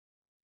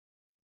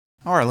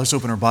All right, let's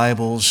open our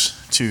Bibles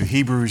to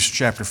Hebrews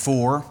chapter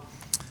 4.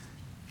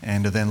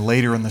 And then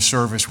later in the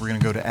service, we're going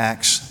to go to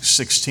Acts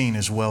 16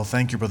 as well.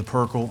 Thank you, Brother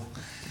Perkle.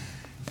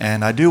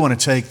 And I do want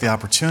to take the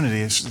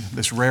opportunity,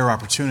 this rare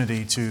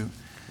opportunity, to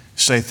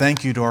say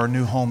thank you to our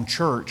new home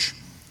church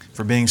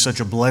for being such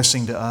a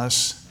blessing to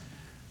us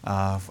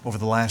over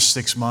the last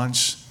 6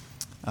 months.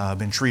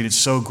 Been treated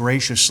so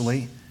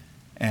graciously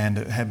and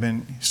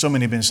so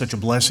many have been such a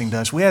blessing to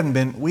us. We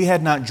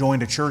had not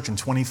joined a church in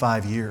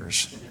 25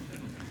 years.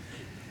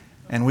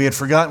 And we had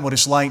forgotten what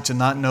it's like to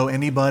not know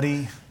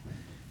anybody,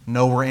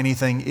 know where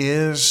anything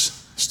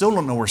is. Still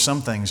don't know where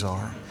some things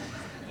are.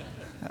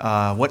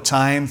 What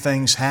time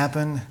things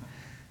happen.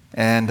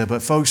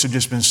 But folks have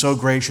just been so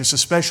gracious,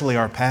 especially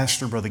our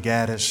pastor, Brother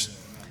Gaddis,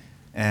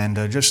 and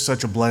just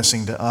such a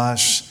blessing to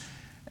us.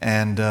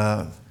 And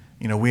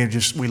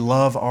we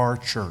love our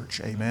church.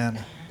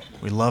 Amen.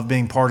 We love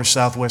being part of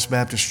Southwest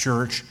Baptist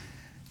Church,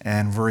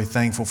 and very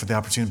thankful for the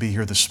opportunity to be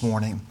here this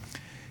morning.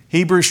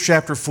 Hebrews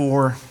chapter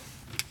 4.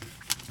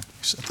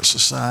 Set this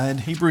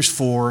aside. Hebrews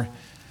 4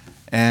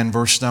 and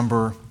verse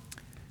number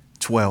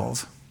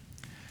 12.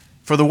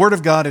 For the Word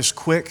of God is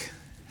quick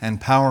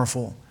and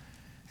powerful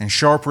and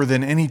sharper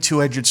than any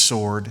two-edged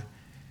sword,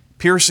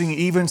 piercing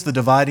even to the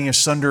dividing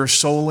asunder of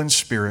soul and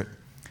spirit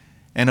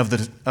and of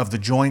the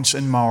joints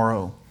and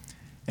marrow,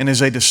 and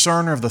is a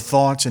discerner of the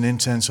thoughts and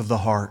intents of the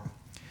heart.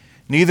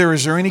 Neither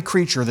is there any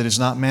creature that is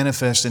not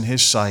manifest in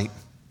His sight,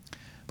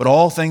 but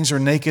all things are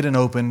naked and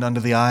opened unto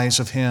the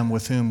eyes of Him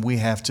with whom we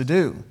have to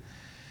do.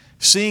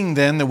 Seeing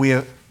then that we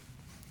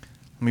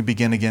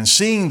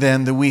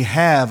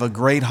have a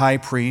great high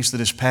priest that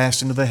has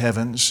passed into the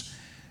heavens,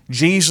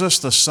 Jesus,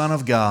 the Son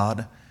of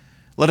God,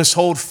 let us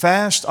hold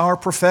fast our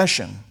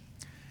profession.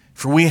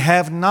 For we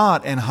have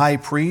not an high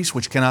priest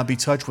which cannot be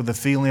touched with the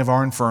feeling of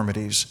our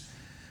infirmities,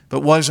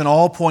 but was in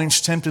all points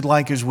tempted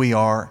like as we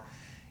are,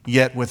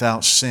 yet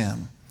without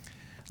sin.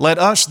 Let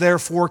us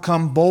therefore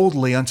come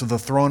boldly unto the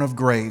throne of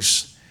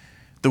grace,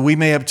 that we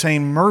may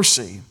obtain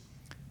mercy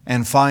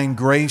and find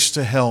grace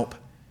to help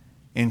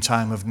in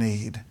time of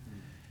need.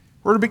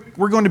 We're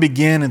going to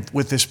begin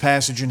with this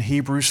passage in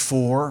Hebrews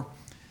 4,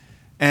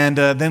 and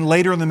then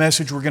later in the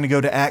message we're going to go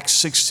to Acts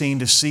 16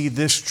 to see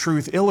this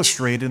truth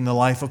illustrated in the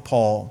life of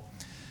Paul.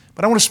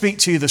 But I want to speak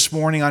to you this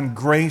morning on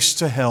grace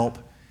to help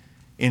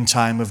in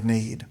time of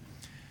need.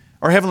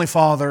 Our Heavenly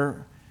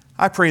Father,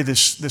 I pray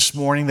this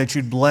morning that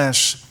You'd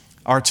bless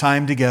our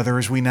time together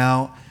as we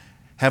now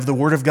have the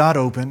Word of God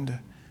opened.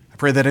 I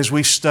pray that as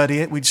we study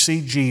it, we'd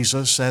see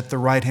Jesus at the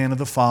right hand of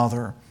the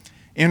Father,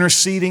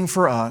 interceding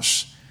for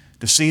us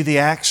to see the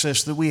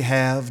access that we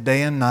have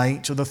day and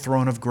night to the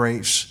throne of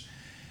grace.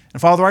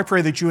 And Father, I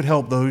pray that You would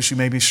help those who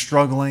may be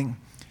struggling,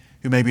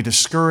 who may be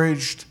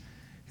discouraged,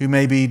 who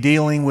may be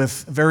dealing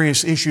with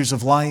various issues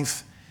of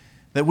life,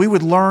 that we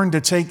would learn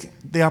to take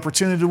the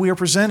opportunity we are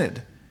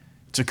presented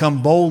to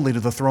come boldly to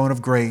the throne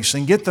of grace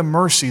and get the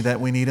mercy that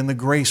we need and the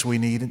grace we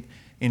need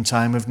in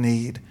time of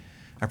need.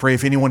 I pray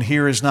if anyone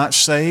here is not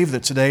saved,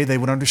 that today they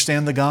would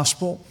understand the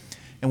gospel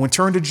and would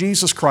turn to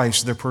Jesus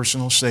Christ, their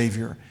personal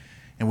Savior.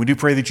 And we do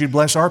pray that You'd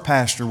bless our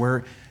pastor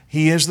where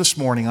he is this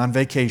morning on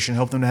vacation.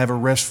 Help them to have a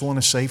restful and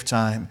a safe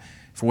time.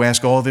 For we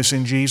ask all this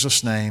in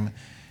Jesus' name.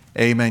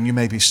 Amen. You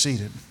may be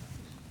seated.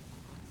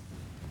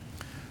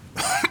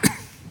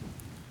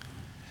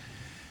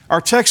 Our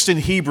text in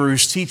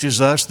Hebrews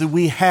teaches us that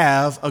we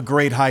have a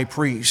great high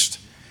priest.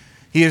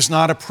 He is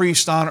not a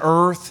priest on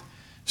earth,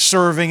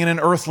 serving in an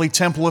earthly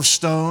temple of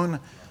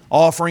stone,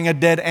 offering a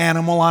dead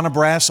animal on a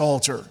brass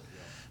altar.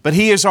 But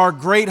He is our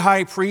great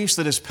high priest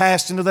that has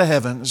passed into the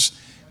heavens,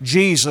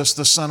 Jesus,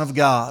 the Son of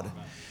God.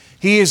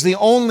 He is the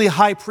only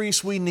high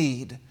priest we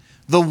need,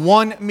 the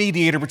one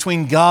mediator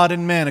between God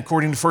and men,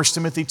 according to 1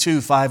 Timothy 2,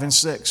 5 and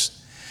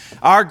 6.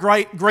 Our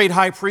great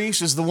high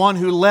priest is the one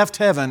who left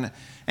heaven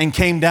and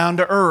came down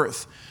to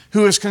earth,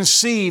 who was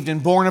conceived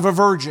and born of a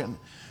virgin,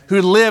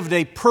 who lived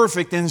a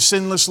perfect and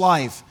sinless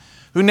life,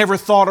 who never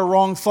thought a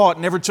wrong thought,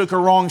 never took a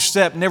wrong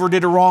step, never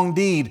did a wrong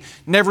deed,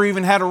 never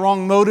even had a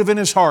wrong motive in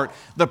His heart,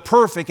 the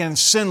perfect and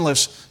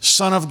sinless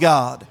Son of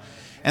God.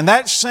 And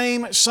that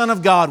same Son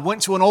of God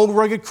went to an old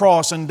rugged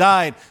cross and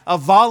died a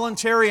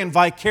voluntary and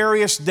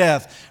vicarious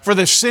death for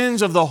the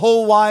sins of the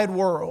whole wide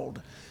world,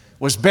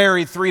 was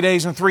buried 3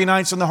 days and 3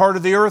 nights in the heart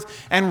of the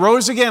earth, and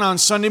rose again on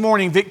Sunday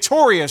morning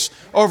victorious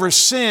over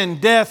sin,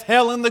 death,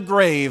 hell, and the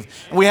grave.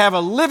 And we have a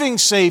living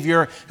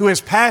Savior who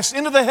has passed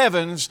into the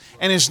heavens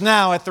and is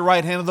now at the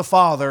right hand of the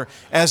Father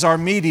as our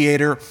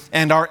mediator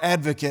and our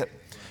advocate.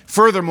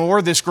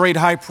 Furthermore, this great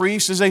high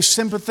priest is a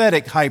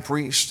sympathetic high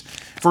priest.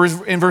 For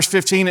in verse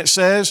 15 it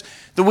says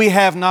that we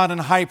have not an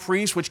high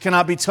priest which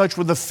cannot be touched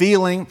with the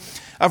feeling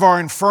of our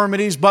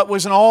infirmities, but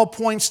was in all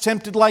points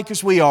tempted like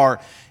as we are,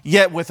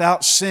 yet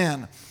without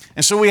sin.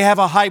 And so we have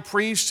a high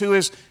priest who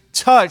is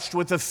touched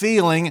with the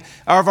feeling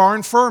of our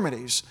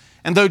infirmities.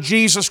 And though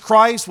Jesus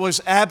Christ was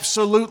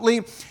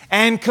absolutely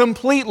and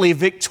completely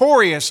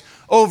victorious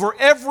over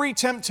every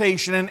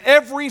temptation and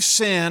every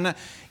sin,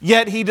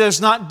 yet He does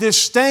not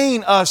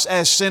disdain us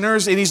as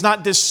sinners, and He's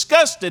not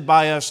disgusted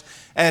by us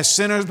as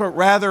sinners, but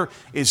rather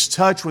is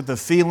touched with the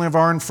feeling of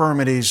our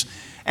infirmities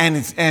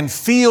and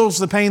feels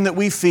the pain that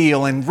we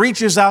feel and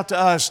reaches out to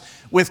us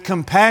with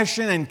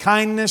compassion and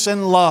kindness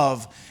and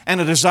love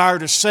and a desire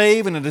to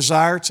save and a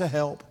desire to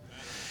help.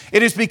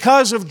 It is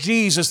because of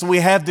Jesus that we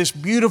have this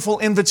beautiful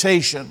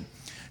invitation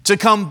to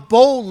come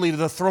boldly to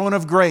the throne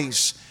of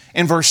grace.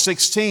 In verse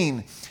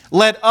 16,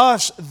 let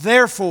us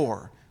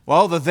therefore,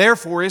 well, the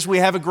therefore is we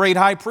have a great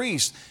high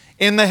priest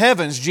in the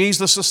heavens,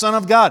 Jesus the Son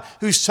of God,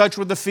 who's touched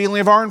with the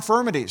feeling of our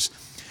infirmities.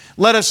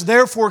 Let us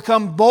therefore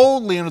come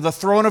boldly into the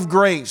throne of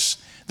grace,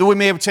 that we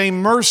may obtain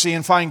mercy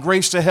and find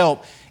grace to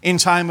help in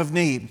time of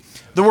need.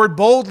 The word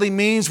boldly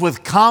means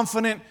with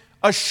confident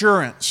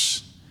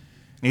assurance.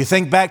 And you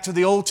think back to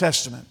the Old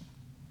Testament.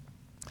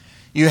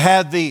 You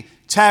had the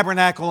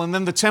tabernacle and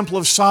then the temple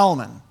of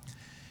Solomon.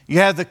 You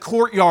had the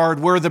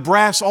courtyard where the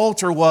brass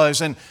altar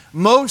was, and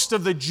most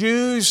of the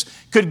Jews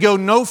could go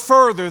no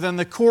further than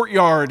the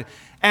courtyard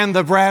and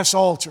the brass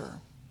altar.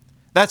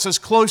 That's as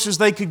close as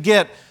they could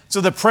get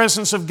to the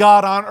presence of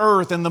God on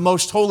earth in the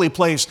most holy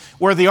place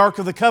where the Ark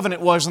of the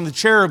Covenant was and the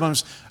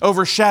cherubims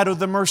overshadowed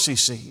the mercy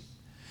seat.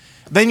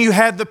 Then you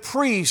had the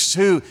priests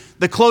who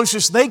the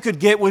closest they could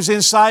get was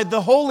inside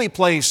the holy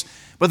place,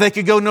 but they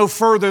could go no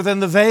further than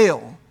the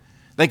veil.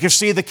 They could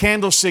see the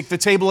candlestick, the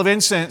table of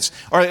incense,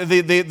 or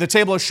the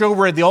table of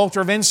showbread, the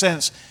altar of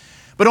incense.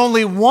 But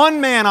only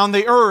one man on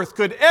the earth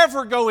could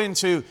ever go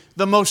into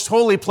the most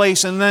holy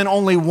place, and then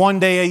only one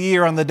day a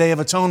year on the Day of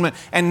Atonement,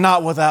 and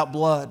not without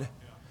blood.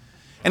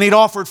 And he'd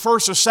offered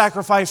first a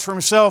sacrifice for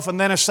himself and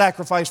then a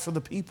sacrifice for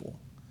the people.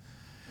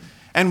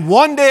 And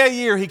one day a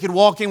year he could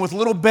walk in with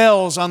little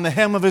bells on the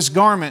hem of his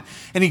garment,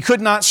 and he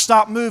could not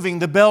stop moving.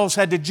 The bells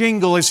had to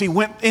jingle as he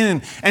went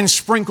in and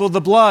sprinkled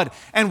the blood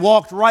and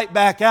walked right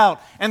back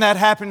out. And that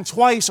happened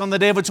twice on the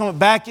Day of Atonement.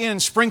 Back in,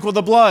 sprinkle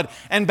the blood,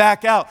 and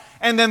back out.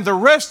 And then the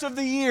rest of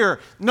the year,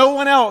 no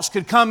one else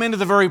could come into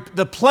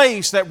the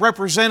place that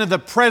represented the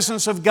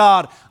presence of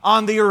God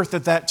on the earth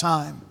at that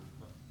time.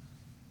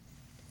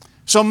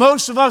 So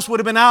most of us would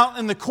have been out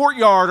in the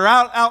courtyard or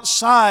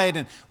outside,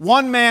 and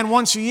one man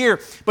once a year.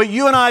 But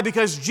you and I,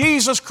 because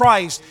Jesus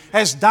Christ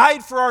has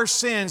died for our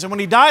sins, and when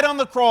He died on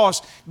the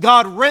cross,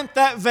 God rent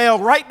that veil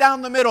right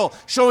down the middle,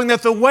 showing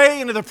that the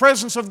way into the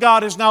presence of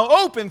God is now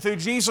open through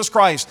Jesus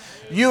Christ.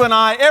 You and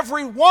I,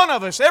 every one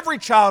of us, every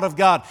child of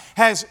God,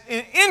 has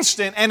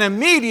instant and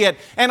immediate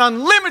and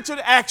unlimited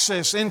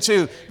access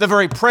into the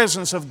very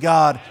presence of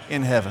God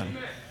in heaven.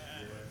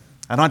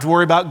 I don't have to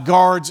worry about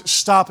guards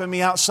stopping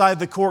me outside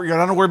the courtyard.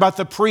 I don't have to worry about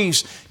the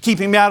priest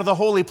keeping me out of the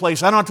holy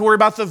place. I don't have to worry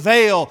about the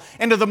veil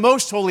into the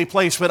most holy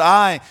place. But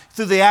I,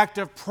 through the act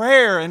of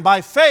prayer and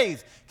by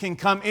faith, can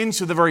come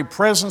into the very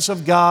presence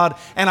of God,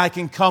 and I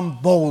can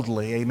come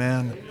boldly.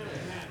 Amen.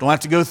 Don't have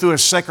to go through a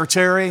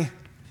secretary.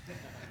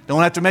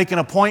 Don't have to make an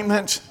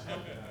appointment.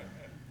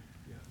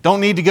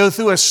 Don't need to go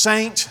through a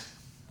saint.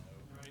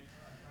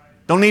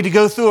 Don't need to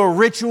go through a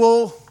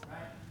ritual.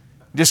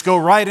 Just go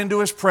right into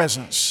His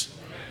presence.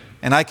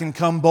 And I can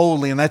come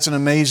boldly, and that's an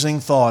amazing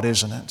thought,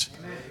 isn't it?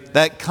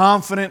 That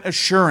confident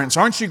assurance.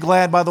 Aren't you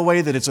glad, by the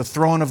way, that it's a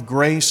throne of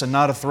grace and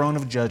not a throne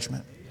of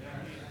judgment?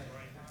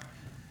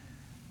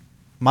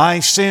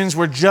 My sins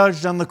were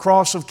judged on the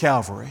cross of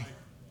Calvary.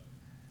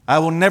 I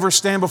will never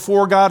stand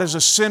before God as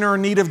a sinner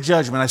in need of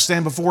judgment. I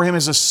stand before Him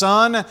as a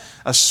son,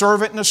 a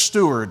servant, and a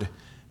steward,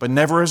 but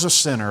never as a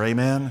sinner.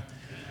 Amen?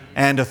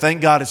 And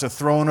thank God it's a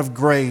throne of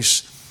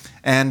grace.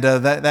 And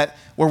that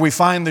where we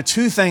find the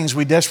two things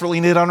we desperately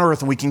need on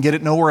earth, and we can get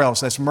it nowhere else.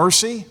 That's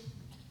mercy.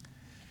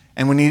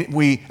 And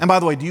and by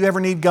the way, do you ever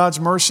need God's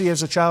mercy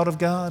as a child of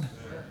God?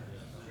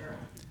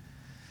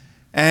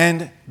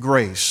 And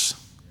grace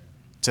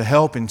to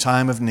help in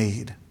time of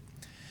need.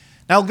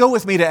 Now go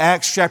with me to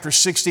Acts chapter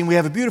 16. We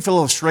have a beautiful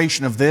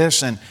illustration of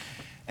this, and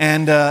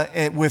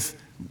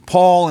with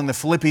Paul in the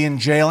Philippian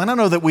jail. And I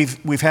know that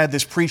we've had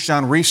this preached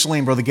on recently,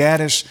 and Brother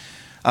Gaddis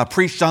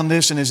preached on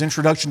this in his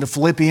introduction to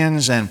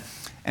Philippians,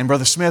 and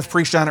Brother Smith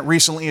preached on it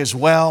recently as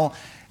well.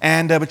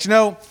 But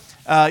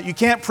you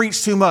can't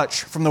preach too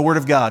much from the Word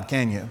of God,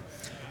 can you?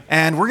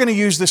 And we're going to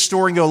use this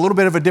story and go a little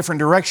bit of a different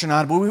direction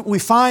on it. But we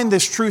find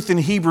this truth in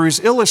Hebrews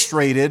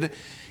illustrated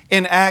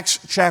in Acts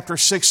chapter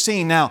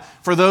 16. Now,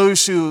 for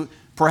those who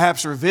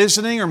perhaps are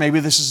visiting, or maybe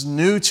this is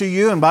new to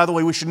you, and by the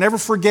way, we should never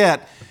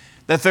forget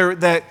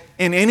that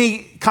in any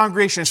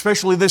congregation,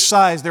 especially this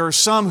size, there are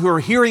some who are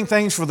hearing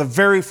things for the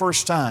very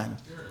first time,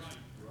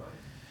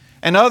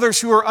 and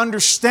others who are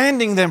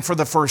understanding them for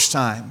the first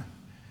time,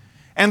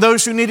 and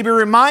those who need to be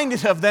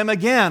reminded of them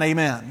again.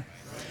 Amen.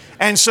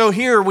 And so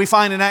here we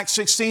find in Acts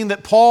 16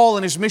 that Paul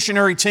and his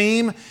missionary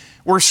team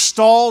were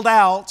stalled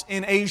out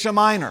in Asia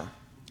Minor.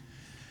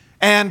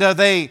 And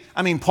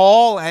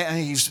Paul,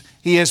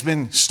 he has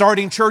been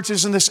starting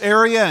churches in this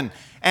area,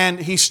 and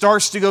he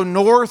starts to go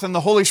north, and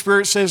the Holy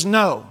Spirit says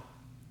no.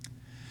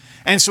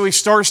 And so he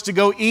starts to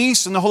go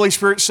east, and the Holy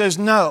Spirit says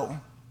no.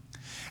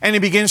 And he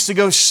begins to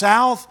go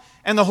south,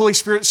 and the Holy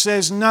Spirit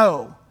says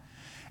no.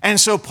 And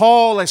so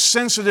Paul, as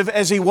sensitive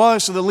as he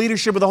was to the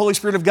leadership of the Holy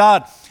Spirit of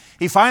God,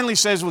 he finally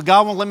says, well,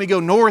 God won't let me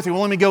go north, He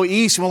won't let me go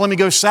east, He won't let me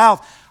go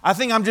south. I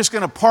think I'm just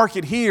going to park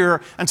it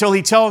here until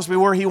He tells me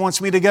where He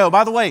wants me to go.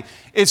 By the way,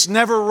 it's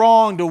never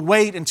wrong to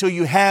wait until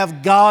you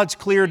have God's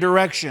clear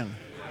direction.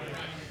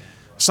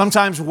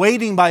 Sometimes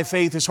waiting by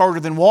faith is harder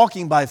than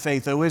walking by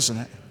faith, though, isn't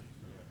it?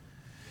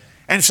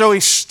 And so he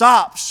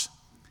stops.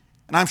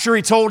 And I'm sure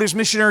he told his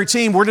missionary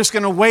team, we're just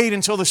going to wait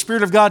until the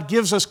Spirit of God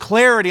gives us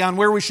clarity on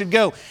where we should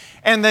go.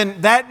 And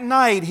then that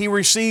night he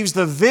receives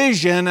the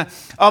vision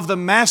of the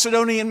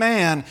Macedonian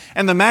man.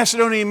 And the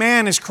Macedonian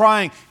man is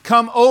crying,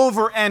 come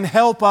over and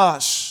help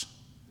us.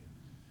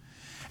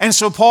 And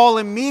so Paul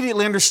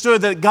immediately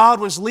understood that God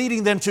was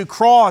leading them to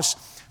cross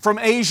from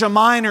Asia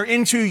Minor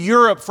into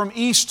Europe from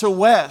east to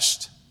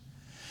west.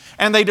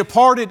 And they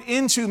departed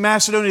into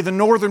Macedonia, the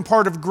northern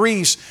part of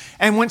Greece,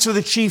 and went to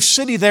the chief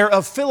city there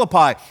of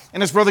Philippi.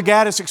 And as Brother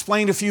Gaddis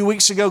explained a few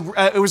weeks ago,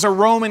 it was a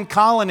Roman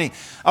colony,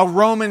 a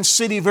Roman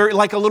city, very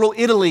like a little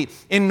Italy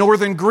in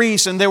northern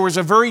Greece. And there was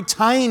a very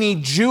tiny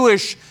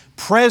Jewish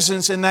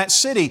presence in that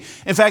city.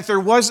 In fact,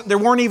 there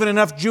weren't even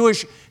enough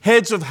Jewish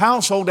heads of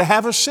household to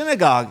have a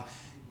synagogue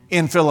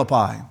in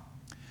Philippi.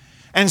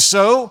 And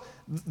so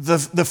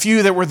the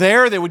few that were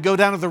there, they would go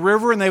down to the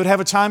river and they would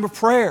have a time of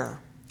prayer.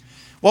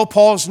 Well,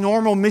 Paul's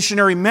normal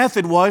missionary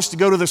method was to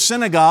go to the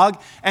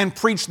synagogue and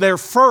preach there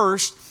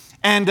first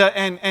and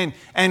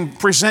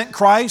present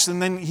Christ. And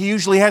then he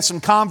usually had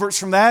some converts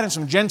from that and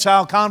some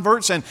Gentile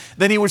converts, and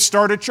then he would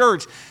start a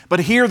church. But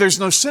here there's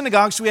no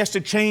synagogue, so he has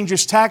to change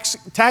his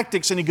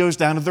tactics, and he goes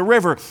down to the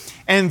river.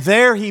 And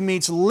there he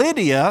meets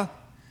Lydia,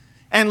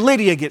 and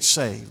Lydia gets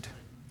saved.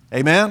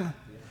 Amen?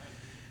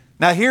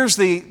 Now here's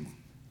I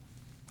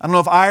don't know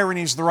if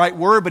irony is the right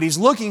word, but he's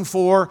looking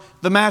for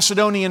the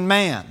Macedonian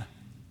man.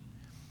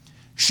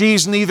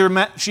 She's neither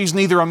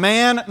a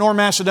man nor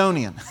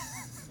Macedonian.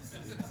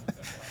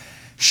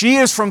 She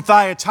is from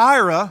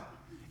Thyatira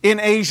in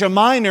Asia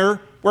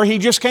Minor, where he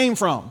just came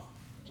from.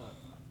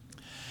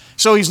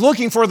 So he's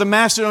looking for the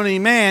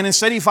Macedonian man.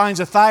 Instead, he finds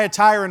a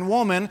Thyatiran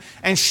woman,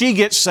 and she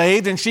gets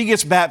saved, and she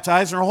gets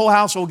baptized, and her whole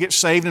household gets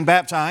saved and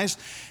baptized,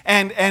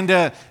 and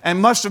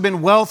must have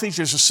been wealthy.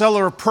 She was a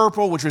seller of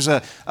purple, which was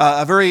a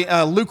very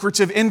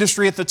lucrative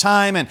industry at the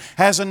time, and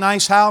has a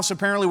nice house,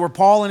 apparently, where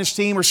Paul and his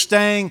team are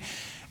staying.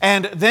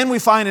 And then we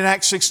find in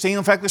Acts 16,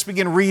 in fact, let's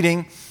begin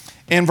reading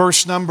in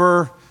verse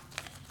number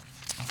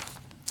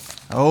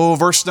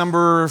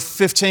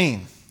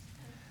 15.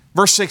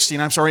 Verse 16,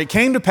 I'm sorry. It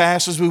came to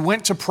pass as we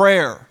went to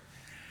prayer.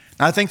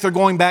 Now, I think they're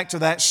going back to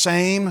that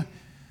same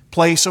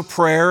place of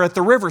prayer at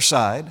the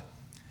riverside.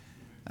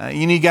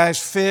 You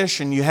guys fish,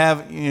 and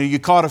you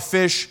caught a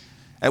fish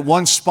at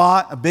one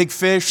spot, a big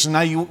fish, so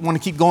now you want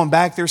to keep going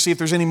back there, see if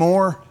there's any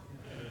more.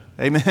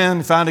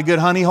 Amen. Found a good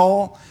honey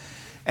hole.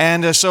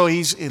 And so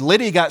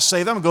Lydia got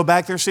saved. I'm going to go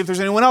back there and see if there's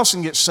anyone else who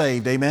can get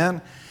saved.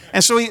 Amen.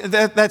 And so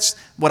that's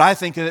what I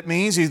think it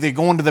means. They're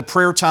going to the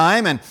prayer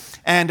time.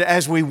 And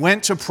as we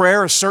went to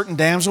prayer, a certain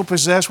damsel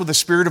possessed with the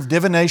spirit of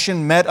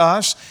divination met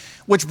us,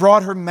 which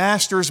brought her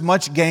masters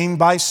much gain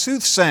by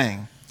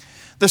soothsaying.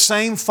 The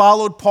same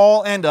followed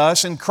Paul and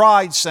us and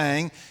cried,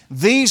 saying,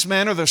 these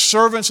men are the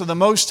servants of the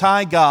Most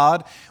High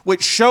God,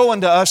 which show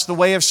unto us the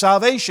way of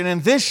salvation.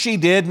 And this she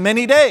did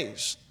many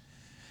days.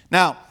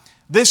 Now,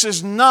 this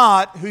is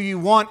not who you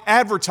want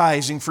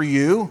advertising for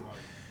you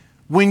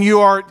when you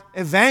are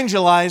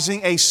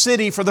evangelizing a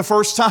city for the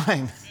first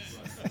time.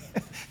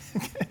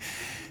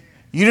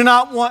 You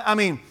don't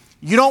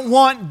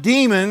want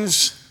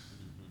demons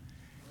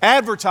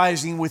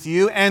advertising with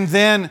you and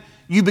then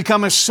you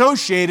become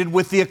associated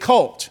with the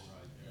occult.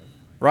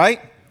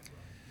 Right?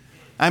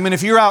 I mean,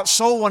 if you're out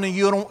soul winning,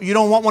 you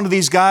don't want one of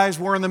these guys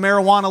wearing the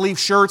marijuana leaf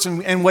shirts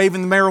and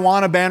waving the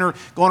marijuana banner,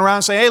 going around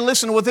and saying, hey,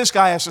 listen to what this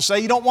guy has to say.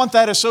 You don't want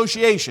that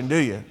association, do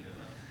you?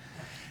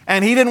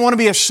 And he didn't want to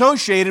be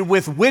associated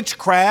with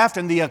witchcraft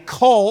and the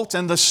occult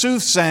and the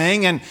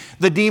soothsaying and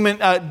the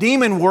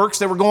demon works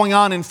that were going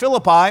on in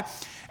Philippi.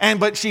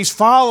 But she's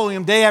following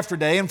him day after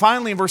day. And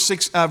finally in verse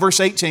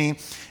 18,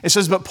 it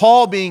says, but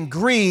Paul being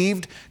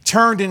grieved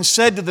turned and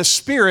said to the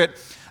Spirit,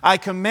 I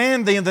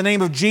command thee in the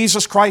name of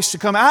Jesus Christ to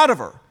come out of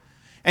her.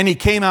 And he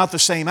came out the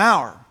same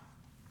hour.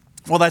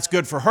 Well, that's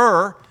good for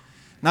her,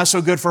 not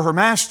so good for her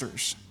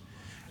masters.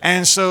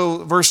 And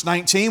so, verse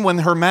 19, when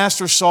her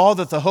masters saw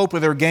that the hope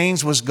of their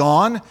gains was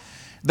gone,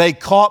 they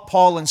caught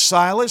Paul and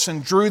Silas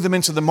and drew them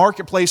into the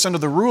marketplace under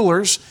the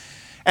rulers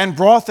and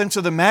brought them to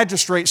the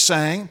magistrates,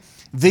 saying,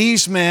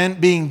 these men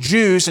being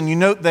Jews, and you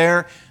note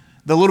there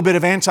the little bit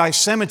of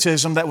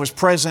anti-Semitism that was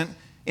present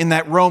in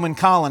that Roman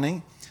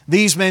colony,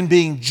 these men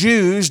being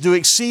Jews do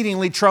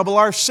exceedingly trouble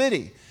our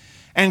city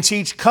and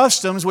teach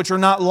customs which are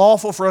not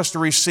lawful for us to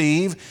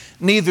receive,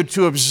 neither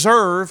to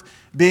observe,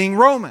 being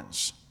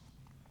Romans.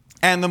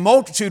 And the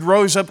multitude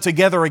rose up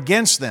together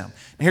against them.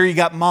 And here you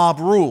got mob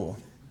rule.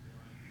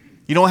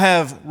 You don't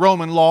have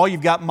Roman law,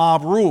 you've got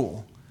mob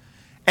rule.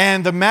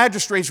 And the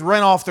magistrates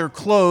rent off their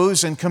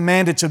clothes and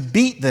commanded to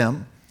beat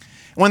them.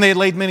 When they had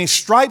laid many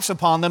stripes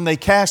upon them, they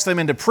cast them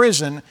into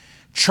prison,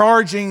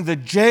 charging the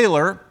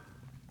jailer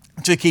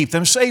to keep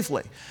them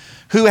safely.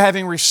 who,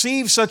 having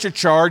received such a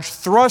charge,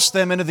 thrust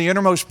them into the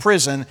innermost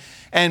prison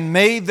and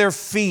made their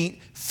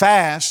feet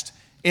fast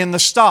in the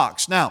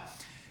stocks. Now,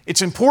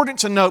 it's important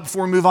to note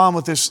before we move on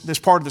with this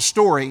part of the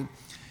story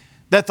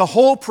that the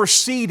whole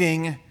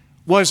proceeding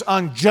was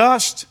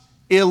unjust,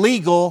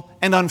 illegal,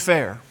 and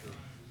unfair.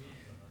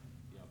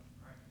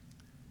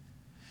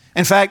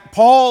 In fact,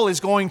 Paul is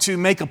going to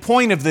make a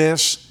point of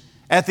this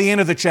at the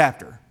end of the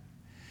chapter.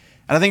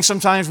 And I think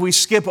sometimes we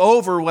skip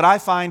over what I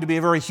find to be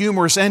a very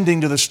humorous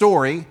ending to the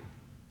story.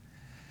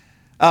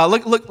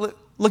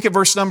 Look at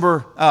verse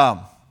number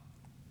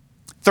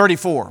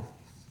 34.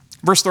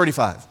 Verse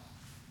 35.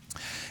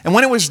 And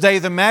when it was day,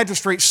 the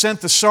magistrate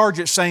sent the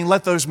sergeant saying,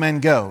 let those men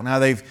go. Now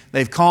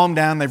they've calmed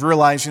down. They've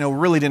realized, we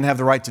really didn't have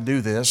the right to do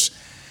this.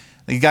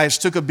 The guys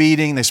took a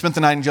beating. They spent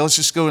the night in jail. Let's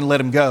just go and let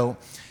them go.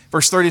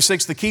 Verse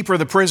 36, the keeper of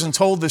the prison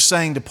told this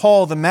saying to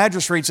Paul, the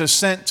magistrates have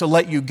sent to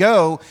let you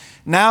go.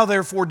 Now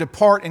therefore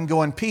depart and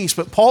go in peace.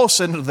 But Paul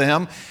said to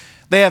them,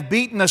 they have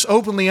beaten us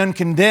openly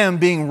uncondemned,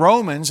 being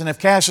Romans, and have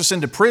cast us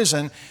into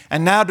prison.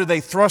 And now do they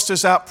thrust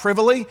us out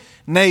privily?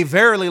 Nay,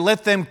 verily,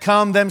 let them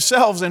come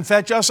themselves and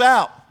fetch us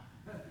out.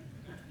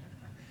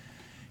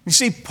 You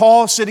see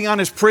Paul sitting on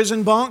his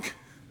prison bunk?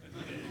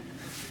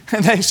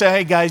 And they say,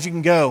 hey guys, you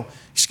can go.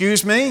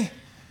 Excuse me?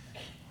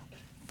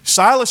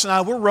 Silas and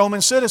I, we're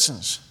Roman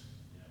citizens.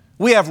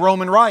 We have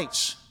Roman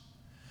rights.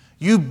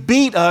 You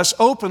beat us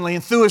openly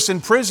and threw us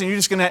in prison. You're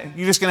just going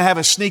to have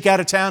us sneak out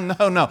of town?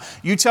 No.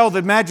 You tell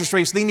the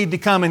magistrates they need to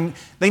come and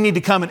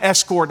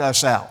escort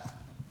us out.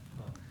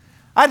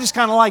 I just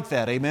kind of like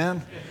that,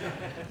 amen?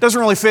 Doesn't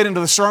really fit into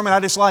the sermon,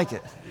 I just like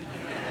it.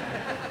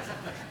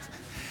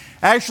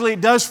 Actually,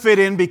 it does fit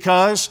in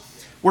because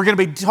we're going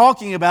to be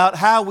talking about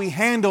how we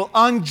handle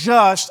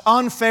unjust,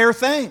 unfair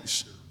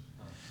things.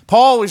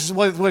 Paul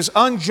was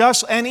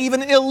unjust and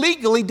even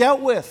illegally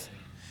dealt with.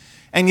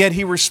 And yet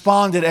he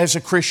responded as a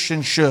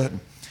Christian should.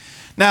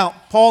 Now,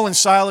 Paul and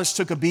Silas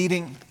took a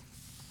beating.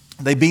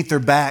 They beat their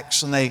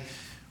backs and they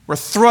were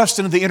thrust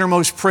into the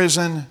innermost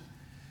prison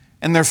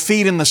and their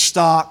feet in the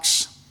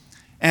stocks.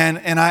 And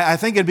I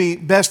think it'd be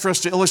best for us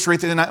to illustrate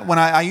that. When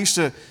I used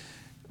to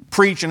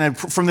preach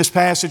from this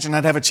passage, and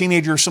I'd have a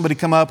teenager or somebody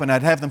come up and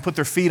I'd have them put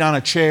their feet on a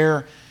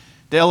chair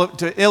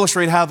to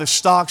illustrate how the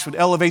stocks would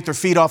elevate their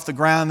feet off the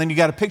ground. Then you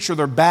got a picture of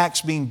their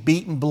backs being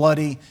beaten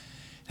bloody,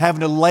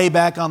 having to lay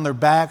back on their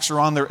backs or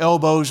on their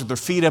elbows with their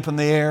feet up in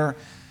the air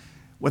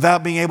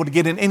without being able to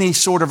get in any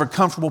sort of a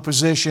comfortable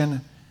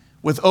position,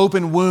 with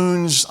open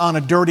wounds on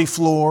a dirty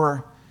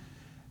floor,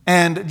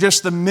 and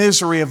just the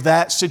misery of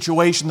that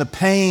situation, the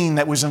pain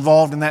that was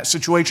involved in that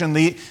situation,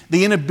 the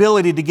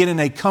inability to get in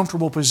a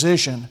comfortable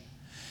position.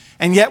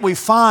 And yet we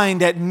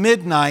find at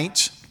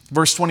midnight,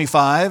 verse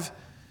 25,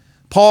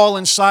 Paul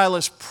and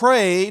Silas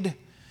prayed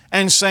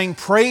and sang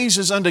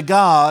praises unto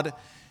God,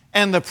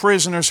 and the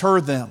prisoners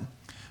heard them.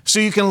 So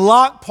you can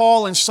lock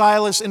Paul and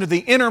Silas into the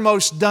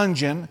innermost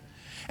dungeon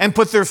and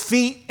put their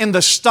feet in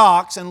the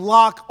stocks and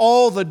lock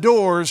all the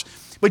doors,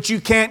 but you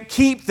can't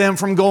keep them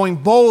from going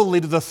boldly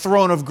to the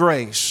throne of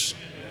grace.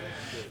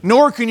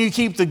 Nor can you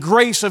keep the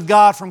grace of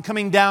God from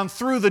coming down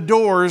through the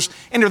doors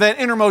into that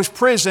innermost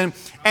prison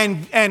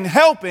and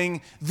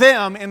helping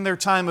them in their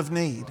time of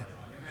need.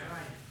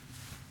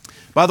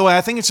 By the way,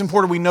 I think it's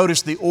important we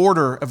notice the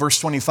order of verse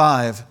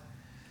 25.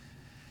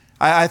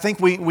 I think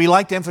we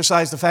like to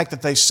emphasize the fact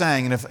that they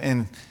sang.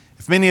 And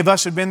if many of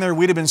us had been there,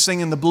 we'd have been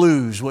singing the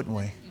blues, wouldn't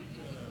we?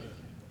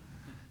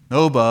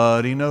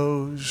 Nobody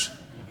knows.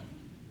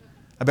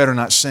 I better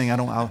not sing.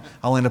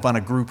 I'll end up on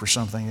a group or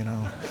something,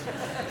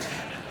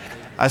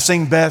 I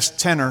sing best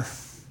tenor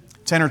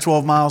 10 or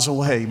 12 miles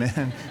away,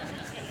 man.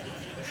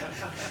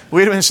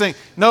 We'd have been singing,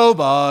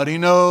 nobody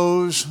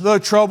knows the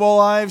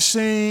trouble I've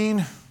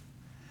seen.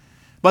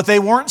 But they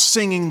weren't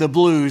singing the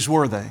blues,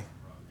 were they?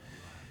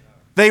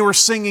 They were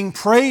singing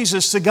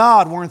praises to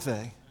God, weren't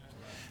they?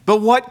 But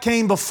what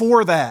came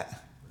before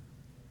that?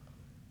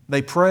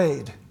 They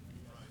prayed.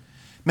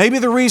 Maybe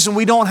the reason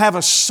we don't have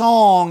a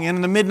song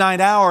in the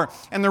midnight hour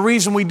and the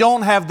reason we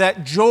don't have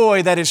that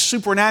joy that is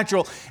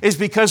supernatural is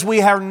because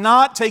we are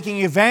not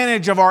taking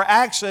advantage of our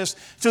access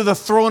to the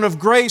throne of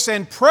grace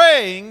and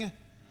praying,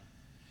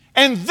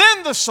 and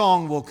then the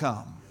song will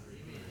come.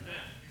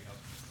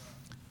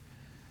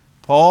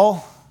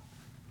 Paul,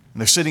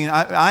 they're sitting,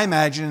 I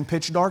imagine, in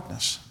pitch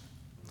darkness.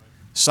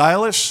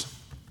 Silas,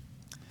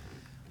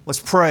 let's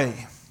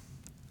pray.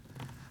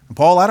 And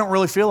Paul, I don't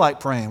really feel like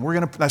praying.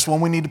 That's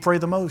when we need to pray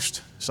the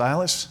most.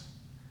 Silas,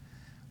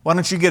 why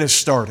don't you get us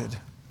started?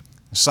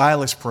 And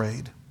Silas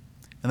prayed.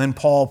 And then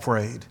Paul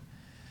prayed.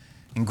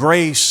 And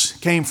grace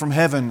came from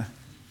heaven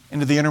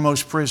into the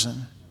innermost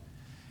prison.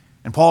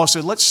 And Paul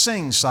said, let's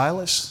sing,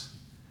 Silas.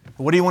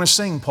 What do you want to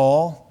sing,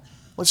 Paul?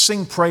 Let's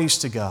sing praise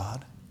to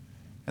God.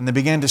 And they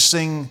began to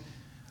sing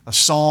a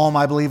psalm,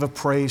 I believe, of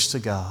praise to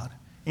God.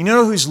 You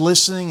know who's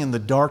listening in the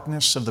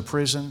darkness of the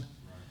prison?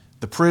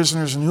 The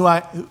prisoners. And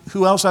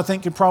who else I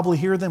think could probably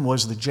hear them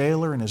was the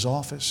jailer in his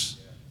office.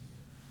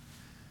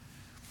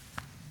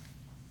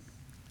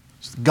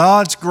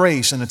 God's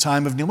grace in a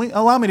time of need.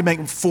 Allow me to make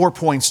 4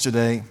 points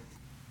today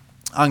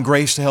on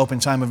grace to help in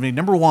time of need.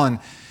 Number one,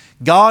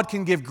 God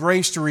can give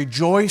grace to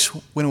rejoice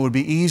when it would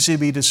be easy to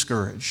be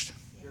discouraged.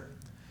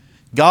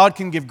 God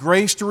can give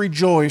grace to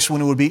rejoice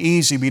when it would be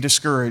easy to be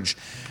discouraged.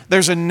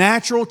 There's a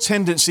natural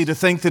tendency to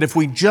think that if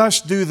we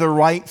just do the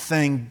right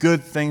thing,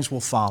 good things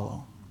will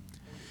follow.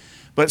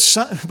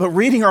 But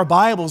reading our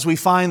Bibles, we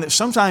find that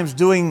sometimes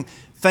doing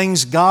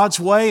things God's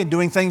way and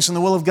doing things in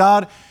the will of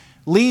God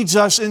leads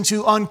us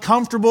into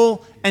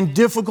uncomfortable and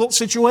difficult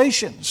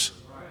situations.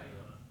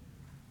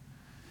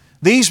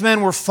 These men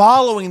were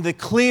following the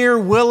clear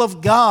will of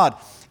God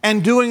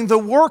and doing the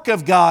work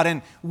of God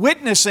and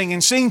witnessing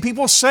and seeing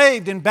people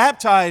saved and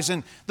baptized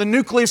and the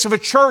nucleus of a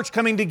church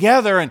coming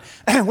together. And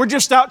we're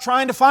just out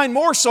trying to find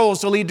more souls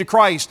to lead to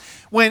Christ.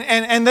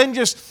 And then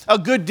just a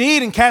good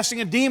deed and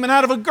casting a demon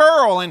out of a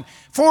girl. And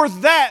for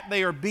that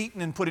they are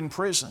beaten and put in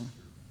prison.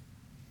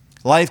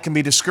 Life can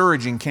be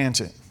discouraging, can't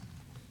it?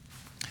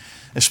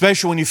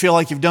 Especially when you feel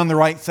like you've done the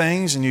right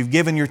things and you've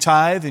given your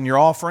tithe and your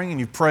offering and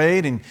you've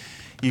prayed and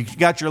you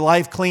got your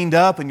life cleaned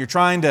up and you're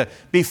trying to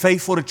be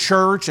faithful to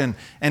church and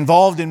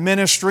involved in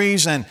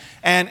ministries and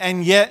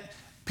yet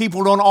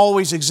people don't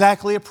always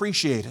exactly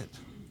appreciate it.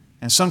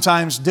 And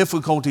sometimes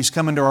difficulties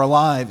come into our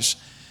lives.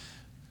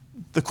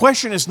 The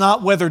question is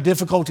not whether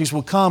difficulties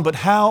will come, but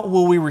how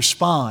will we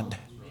respond?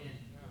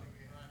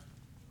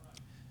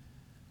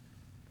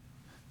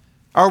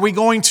 Are we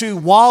going to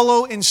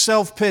wallow in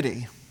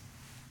self-pity?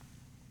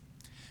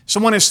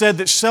 Someone has said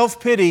that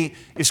self-pity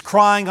is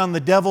crying on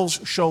the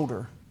devil's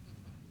shoulder.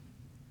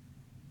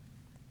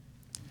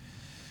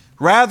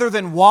 Rather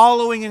than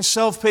wallowing in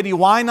self-pity,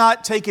 why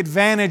not take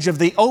advantage of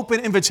the open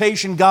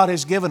invitation God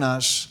has given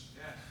us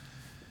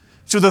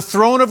to the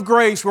throne of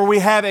grace where we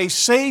have a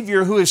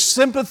Savior who is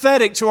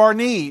sympathetic to our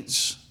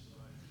needs,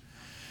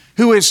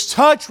 who is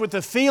touched with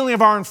the feeling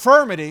of our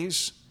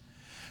infirmities,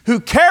 who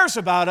cares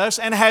about us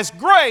and has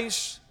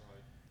grace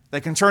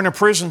that can turn a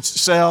prison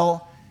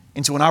cell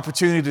into an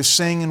opportunity to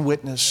sing and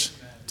witness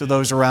to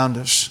those around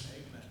us.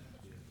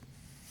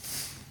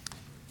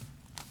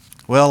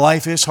 Well,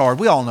 life is hard.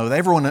 We all know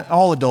that.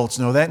 All adults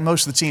know that, and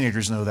most of the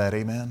teenagers know that,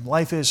 amen?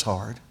 Life is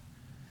hard.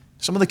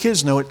 Some of the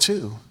kids know it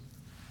too.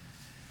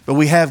 But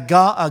we have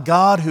a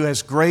God who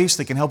has grace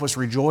that can help us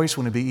rejoice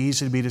when it be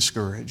easy to be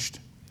discouraged.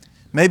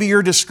 Maybe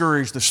you're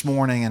discouraged this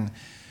morning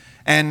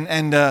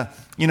and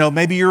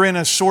maybe you're in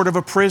a sort of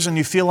a prison.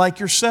 You feel like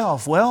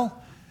yourself.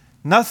 Well,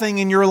 nothing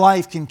in your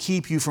life can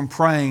keep you from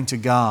praying to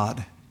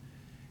God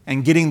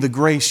and getting the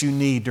grace you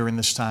need during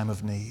this time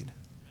of need.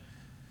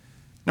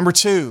 Number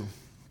two,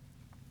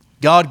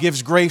 God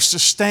gives grace to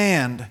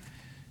stand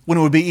when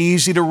it would be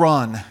easy to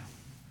run.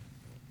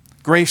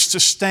 Grace to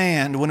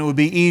stand when it would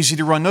be easy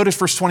to run. Notice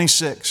verse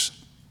 26.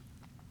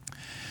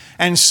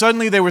 And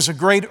suddenly there was a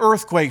great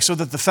earthquake so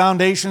that the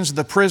foundations of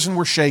the prison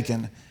were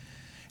shaken.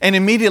 And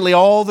immediately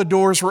all the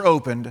doors were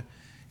opened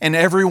and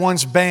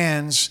everyone's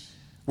bands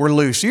were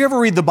loose. Do you ever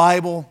read the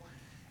Bible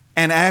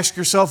and ask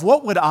yourself,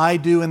 what would I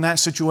do in that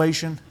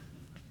situation?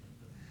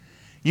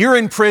 You're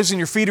in prison,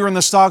 your feet are in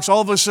the stocks,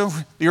 all of a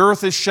sudden the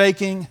earth is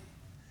shaking,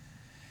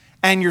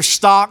 and your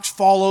stocks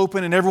fall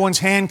open and everyone's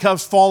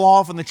handcuffs fall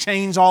off and the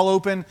chains all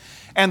open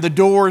and the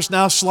door is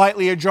now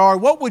slightly ajar.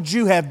 What would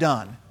you have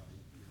done?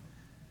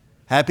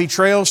 Happy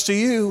trails to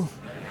you.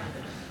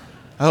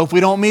 I hope we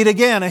don't meet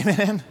again,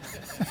 amen.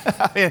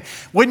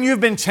 Wouldn't you have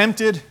been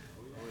tempted?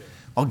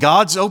 Well,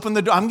 God's opened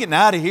the door. I'm getting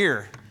out of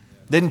here.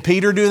 Didn't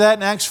Peter do that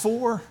in Acts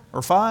 4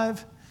 or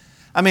 5?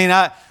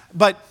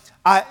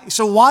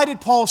 So why did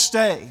Paul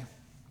stay?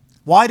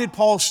 Why did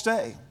Paul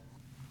stay?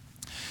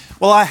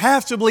 Well, I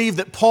have to believe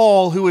that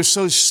Paul, who is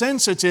so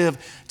sensitive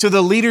to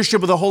the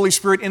leadership of the Holy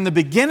Spirit in the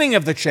beginning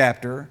of the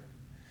chapter,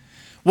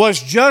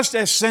 was just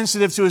as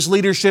sensitive to his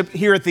leadership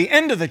here at the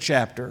end of the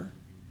chapter,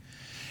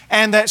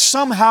 and that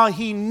somehow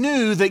he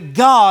knew that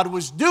God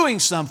was doing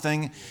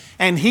something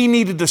and he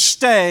needed to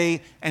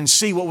stay and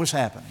see what was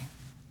happening.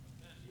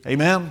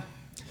 Amen?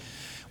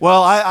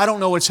 Well, I don't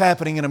know what's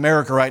happening in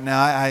America right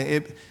now.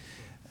 I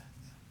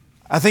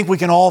think we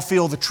can all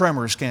feel the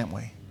tremors, can't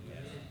we?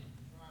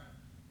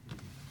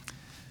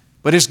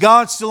 But is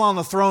God still on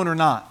the throne or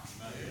not?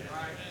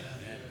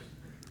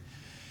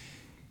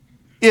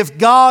 If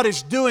God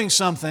is doing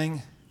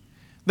something,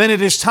 then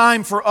it is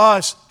time for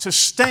us to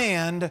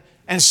stand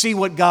and see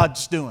what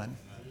God's doing.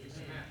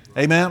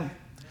 Amen?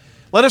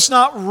 Let us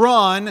not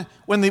run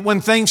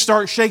when things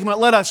start shaking, but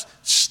let us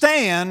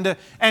stand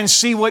and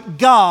see what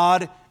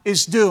God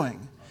is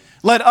doing.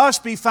 Let us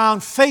be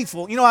found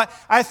faithful. You know,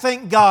 I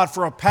thank God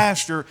for a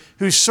pastor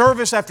who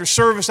service after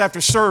service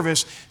after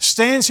service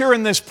stands here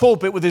in this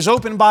pulpit with his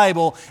open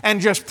Bible and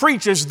just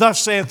preaches,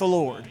 "Thus saith the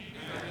Lord."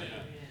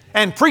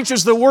 And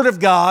preaches the Word of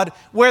God,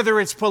 whether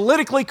it's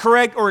politically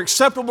correct or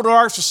acceptable to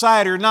our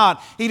society or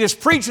not. He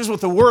just preaches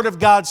what the Word of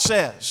God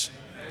says.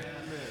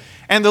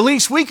 And the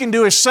least we can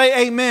do is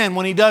say amen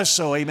when he does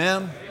so.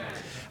 Amen.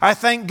 I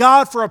thank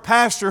God for a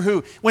pastor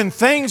who, when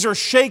things are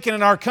shaken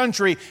in our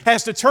country,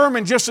 has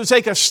determined just to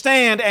take a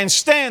stand and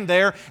stand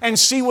there and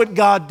see what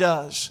God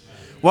does.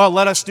 Well,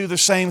 let us do the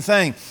same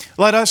thing.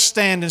 Let us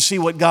stand and see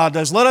what God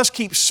does. Let us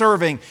keep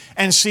serving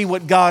and see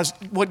what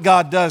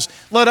God does.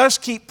 Let us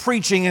keep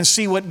preaching and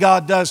see what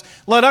God does.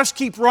 Let us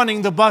keep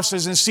running the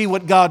buses and see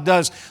what God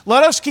does.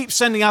 Let us keep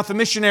sending out the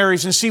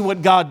missionaries and see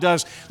what God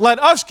does. Let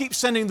us keep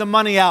sending the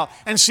money out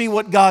and see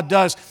what God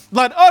does.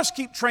 Let us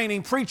keep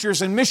training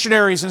preachers and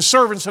missionaries and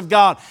servants of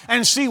God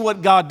and see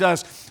what God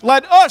does.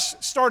 Let us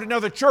start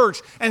another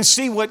church and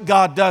see what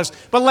God does.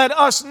 But let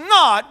us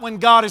not, when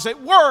God is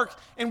at work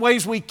in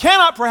ways we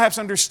cannot perhaps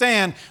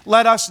understand,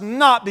 let us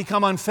not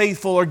become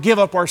unfaithful or give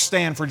up our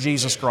stand for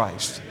Jesus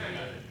Christ.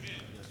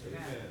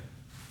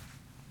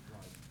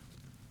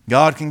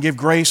 God can give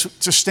grace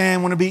to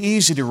stand when it be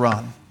easy to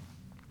run.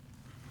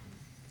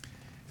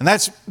 And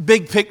that's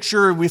big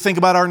picture. We think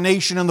about our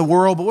nation and the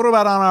world, but what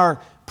about on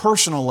our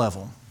personal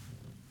level?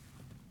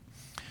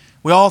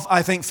 We all,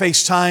 I think,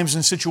 face times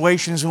and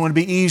situations when it would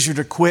be easier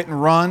to quit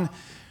and run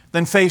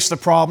than face the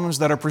problems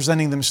that are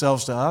presenting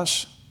themselves to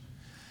us.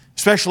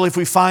 Especially if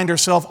we find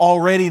ourselves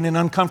already in an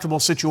uncomfortable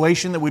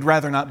situation that we'd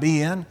rather not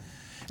be in.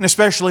 And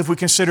especially if we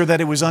consider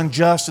that it was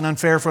unjust and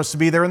unfair for us to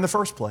be there in the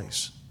first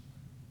place.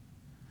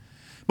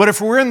 But if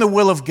we're in the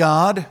will of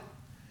God,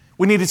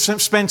 we need to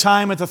spend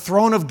time at the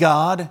throne of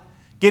God,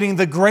 getting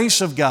the grace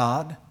of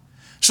God,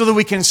 so that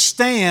we can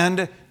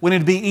stand when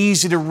it'd be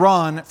easy to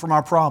run from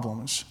our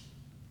problems.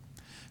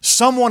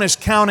 Someone is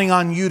counting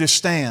on you to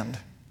stand.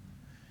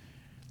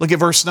 Look at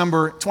verse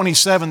number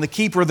 27. The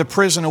keeper of the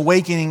prison,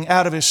 awakening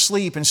out of his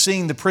sleep and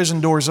seeing the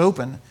prison doors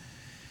open,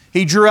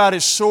 he drew out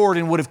his sword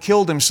and would have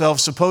killed himself,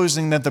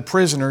 supposing that the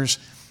prisoners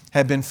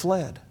had been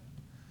fled.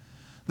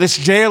 This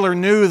jailer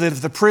knew that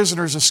if the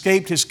prisoners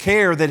escaped his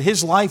care, that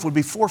his life would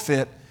be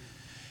forfeit,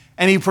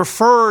 and he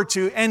preferred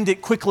to end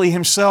it quickly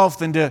himself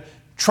than to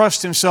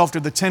trust himself to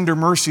the tender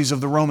mercies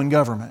of the Roman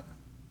government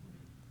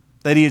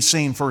that he had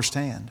seen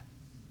firsthand.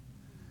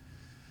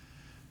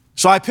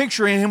 So I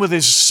picture him with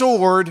his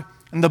sword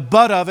and the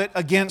butt of it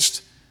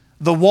against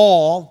the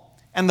wall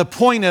and the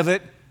point of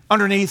it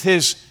underneath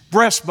his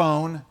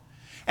breastbone,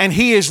 and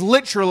he is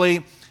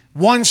literally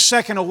 1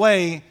 second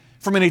away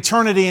from an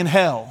eternity in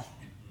hell.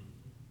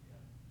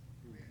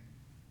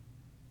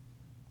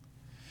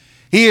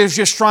 He is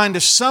just trying to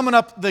summon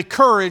up the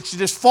courage to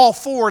just fall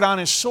forward on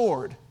his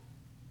sword.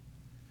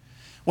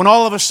 When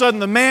all of a sudden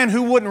the man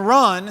who wouldn't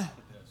run,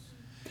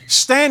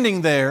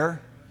 standing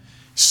there,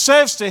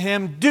 says to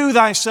him, "Do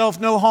thyself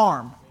no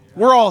harm."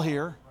 We're all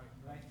here.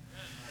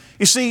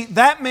 You see,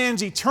 that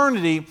man's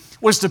eternity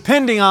was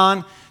depending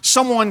on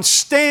someone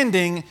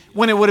standing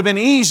when it would have been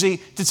easy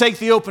to take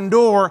the open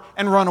door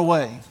and run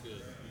away.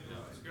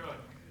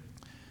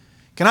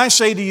 Can I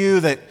say to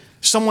you that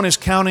someone is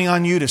counting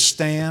on you to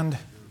stand?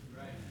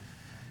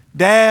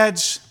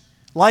 Dads,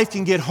 life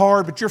can get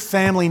hard, but your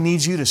family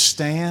needs you to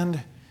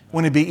stand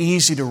when it'd be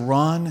easy to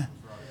run.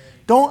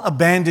 Don't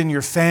abandon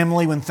your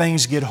family when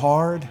things get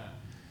hard.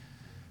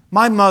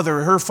 My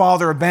mother, her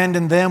father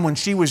abandoned them when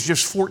she was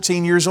just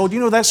 14 years old. You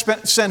know, that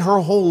sent her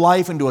whole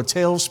life into a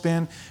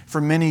tailspin for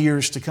many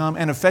years to come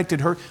and affected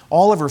her,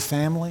 all of her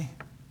family.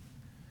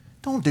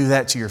 Don't do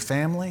that to your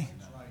family.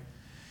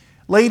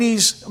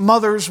 Ladies,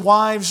 mothers,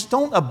 wives,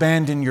 don't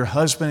abandon your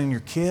husband and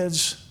your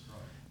kids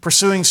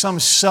pursuing some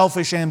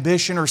selfish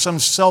ambition or some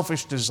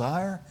selfish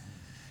desire.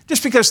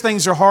 Just because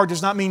things are hard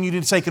does not mean you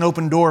need to take an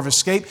open door of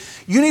escape.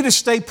 You need to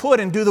stay put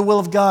and do the will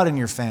of God in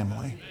your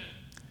family.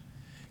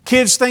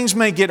 Kids, things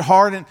may get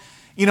hard and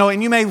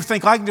you may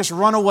think, I can just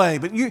run away.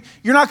 But you're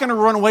not going to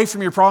run away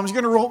from your problems.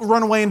 You're going to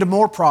run away into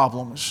more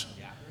problems.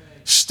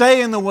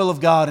 Stay in the will of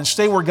God and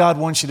stay where God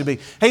wants you to be.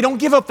 Hey, don't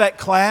give up that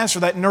class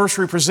or that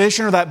nursery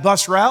position or that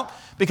bus route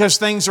because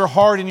things are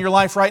hard in your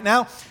life right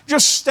now.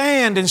 Just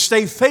stand and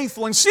stay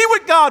faithful and see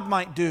what God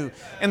might do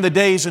in the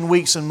days and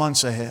weeks and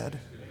months ahead.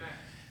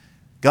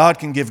 God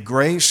can give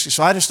grace.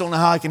 So I just don't know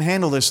how I can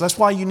handle this. That's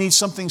why you need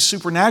something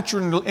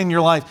supernatural in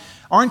your life.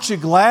 Aren't you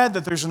glad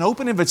that there's an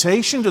open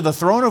invitation to the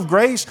throne of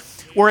grace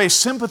where a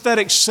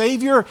sympathetic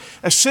Savior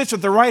sits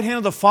at the right hand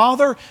of the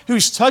Father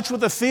who's touched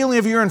with the feeling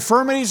of your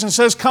infirmities and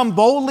says, come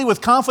boldly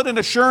with confident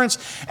assurance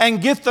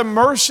and get the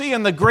mercy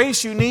and the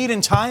grace you need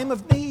in time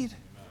of need?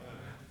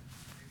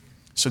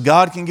 So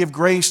God can give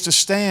grace to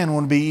stand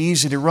when it be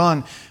easy to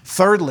run.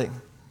 Thirdly,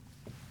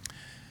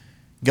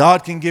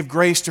 God can give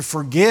grace to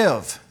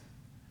forgive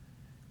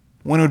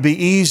when it would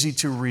be easy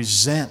to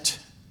resent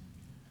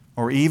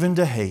or even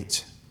to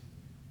hate.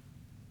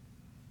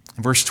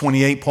 In verse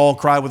 28, Paul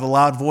cried with a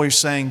loud voice,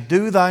 saying,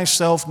 "Do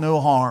thyself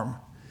no harm,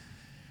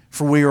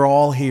 for we are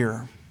all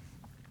here."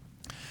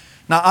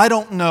 Now, I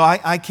don't know,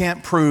 I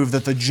can't prove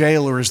that the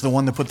jailer is the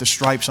one that put the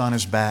stripes on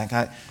his back.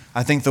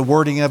 I think the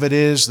wording of it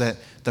is that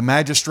the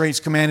magistrates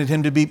commanded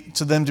them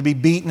to be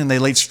beaten, and they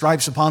laid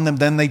stripes upon them.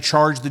 Then they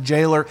charged the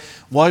jailer.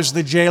 Was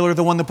the jailer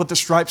the one that put the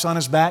stripes on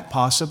his back?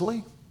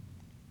 Possibly.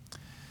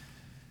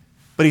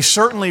 But he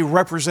certainly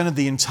represented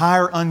the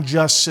entire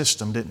unjust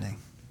system, didn't he?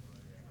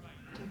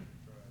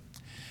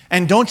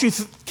 And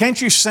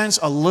can't you sense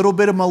a little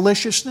bit of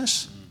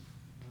maliciousness?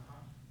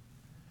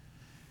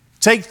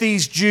 take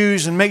these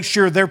Jews and make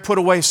sure they're put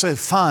away. Say,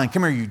 fine,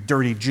 come here, you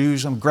dirty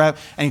Jews. And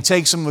he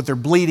takes them with their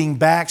bleeding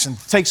backs and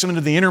takes them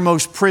into the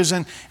innermost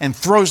prison and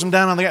throws them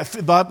down on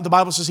the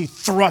Bible says he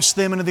thrusts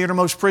them into the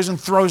innermost prison,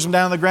 throws them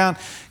down on the ground,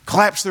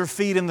 claps their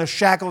feet in the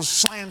shackles,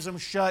 slams them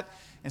shut,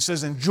 and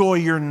says, enjoy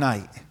your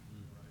night.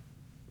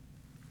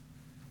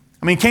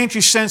 I mean, can't you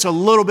sense a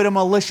little bit of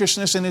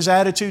maliciousness in his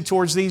attitude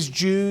towards these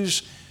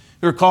Jews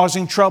who are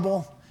causing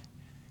trouble?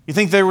 You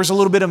think there was a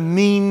little bit of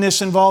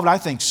meanness involved? I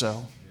think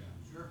so.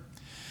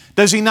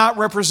 Does he not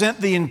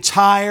represent the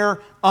entire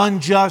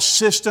unjust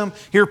system?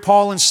 Here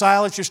Paul and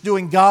Silas just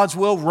doing God's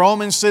will,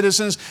 Roman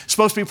citizens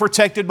supposed to be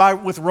protected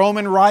with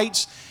Roman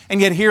rights.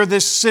 And yet here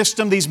this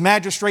system, these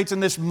magistrates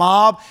and this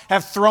mob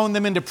have thrown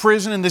them into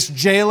prison, and this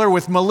jailer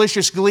with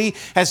malicious glee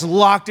has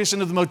locked us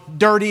into the most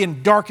dirty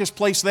and darkest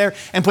place there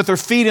and put their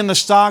feet in the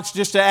stocks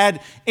just to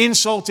add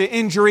insult to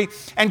injury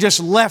and just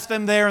left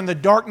them there in the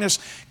darkness.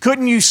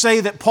 Couldn't you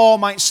say that Paul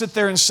might sit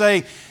there and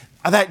say,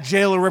 that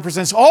jailer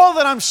represents all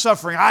that I'm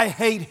suffering. I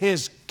hate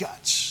his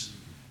guts.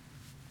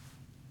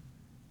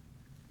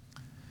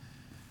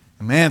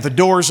 And man, if the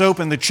door's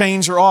open, the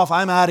chains are off,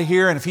 I'm out of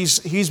here. And if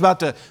he's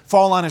about to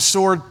fall on his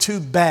sword, too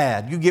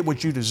bad. You get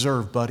what you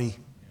deserve, buddy.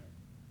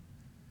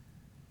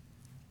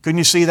 Couldn't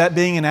you see that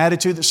being an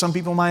attitude that some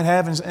people might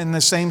have in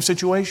the same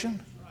situation?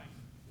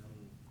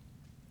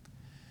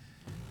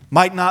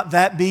 Might not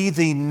that be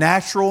the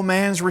natural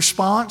man's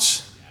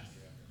response?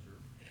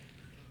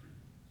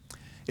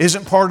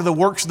 Isn't part of the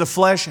works of the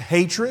flesh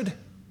hatred?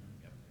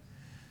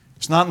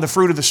 It's not in the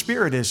fruit of the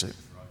Spirit, is it?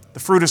 The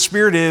fruit of the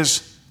Spirit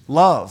is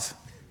love.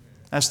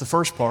 That's the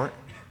first part.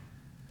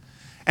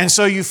 And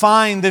so you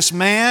find this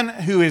man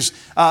who has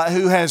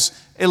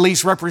at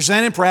least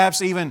represented,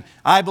 perhaps even,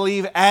 I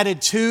believe,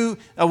 added to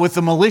with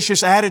the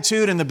malicious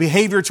attitude and the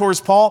behavior towards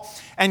Paul.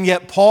 And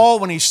yet Paul,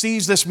 when he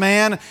sees this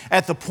man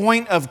at the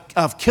point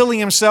of killing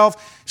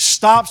himself,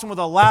 stops him with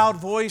a loud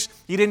voice.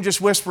 He didn't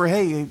just whisper,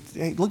 hey,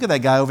 look at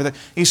that guy over there.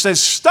 He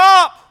says,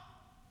 stop!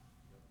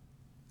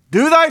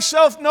 Do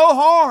thyself no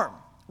harm.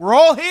 We're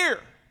all here.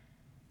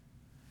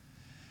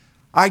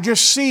 I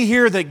just see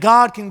here that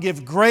God can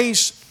give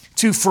grace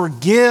to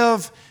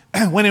forgive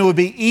when it would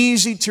be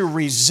easy to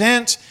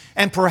resent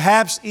and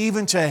perhaps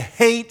even to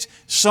hate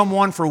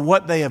someone for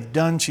what they have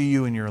done to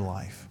you in your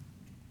life.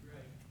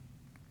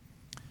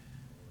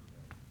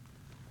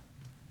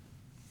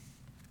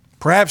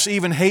 Perhaps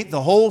even hate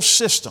the whole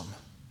system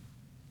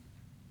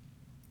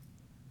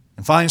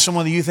and find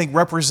someone that you think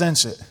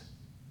represents it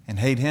and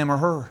hate him or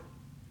her.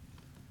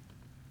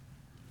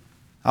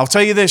 I'll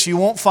tell you this, you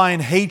won't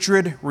find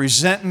hatred,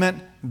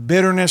 resentment,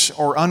 bitterness,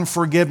 or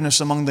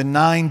unforgiveness among the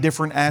 9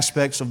 different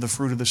aspects of the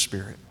fruit of the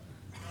Spirit.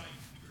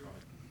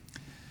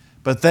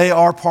 But they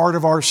are part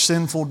of our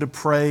sinful,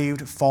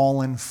 depraved,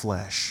 fallen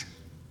flesh.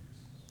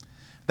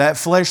 That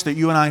flesh that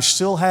you and I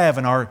still have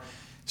in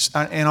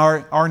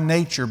our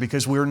nature,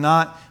 because we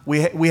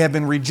have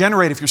been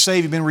regenerated. If you're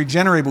saved, you've been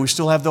regenerated, but we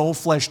still have the old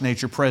flesh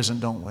nature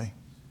present, don't we?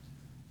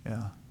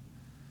 Yeah.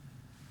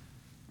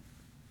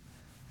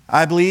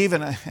 I believe,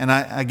 and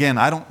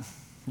I don't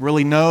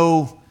really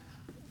know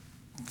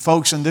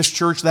folks in this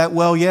church that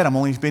well yet. I've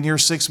only been here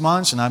 6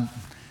 months, and I'm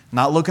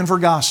not looking for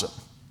gossip.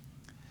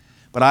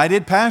 But I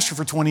did pastor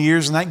for 20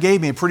 years, and that gave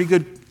me a pretty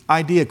good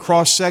idea,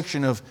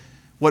 cross-section of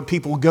what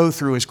people go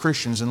through as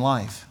Christians in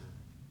life.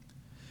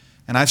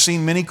 And I've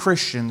seen many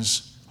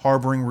Christians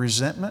harboring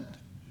resentment,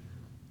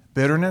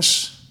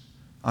 bitterness,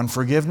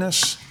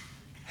 unforgiveness,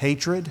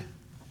 hatred.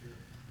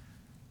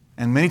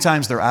 And many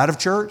times they're out of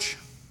church,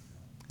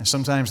 and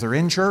sometimes they're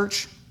in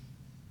church.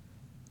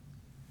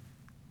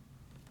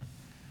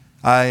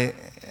 I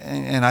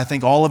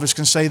think all of us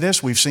can say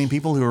this. We've seen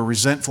people who are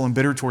resentful and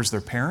bitter towards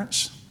their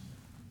parents.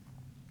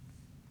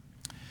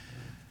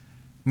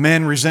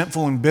 Men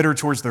resentful and bitter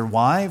towards their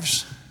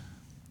wives.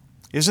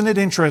 Isn't it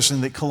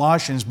interesting that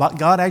Colossians,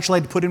 God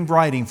actually had to put in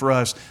writing for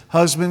us,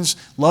 husbands,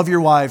 love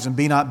your wives and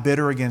be not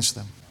bitter against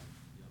them.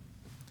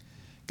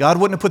 God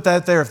wouldn't have put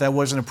that there if that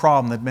wasn't a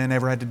problem that men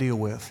ever had to deal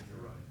with.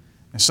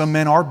 And some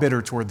men are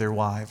bitter toward their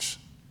wives.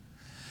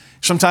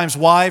 Sometimes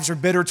wives are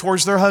bitter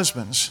towards their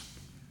husbands.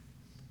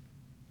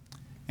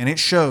 And it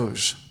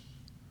shows.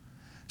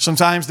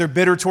 Sometimes they're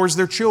bitter towards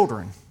their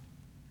children.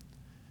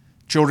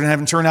 Children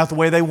haven't turned out the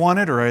way they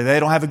wanted, or they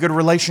don't have a good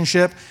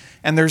relationship,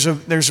 and there's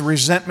a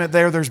resentment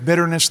there, there's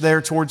bitterness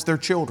there towards their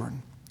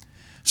children.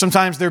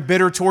 Sometimes they're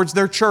bitter towards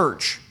their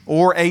church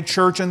or a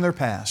church in their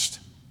past.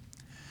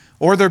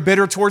 Or they're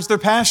bitter towards their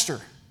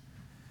pastor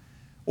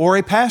or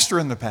a pastor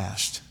in the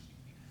past.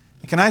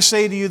 Can I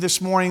say to you this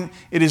morning,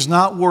 it is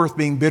not worth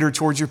being bitter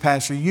towards your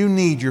pastor. You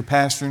need your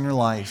pastor in your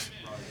life.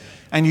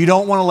 And you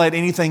don't want to let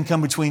anything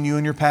come between you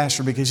and your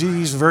pastor, because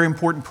he's a very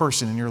important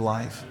person in your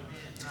life.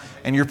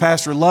 And your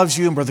pastor loves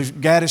you, and Brother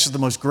Gaddis is the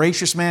most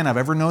gracious man I've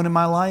ever known in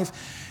my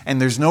life.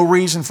 And there's no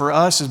reason for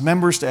us as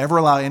members to ever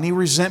allow any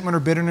resentment or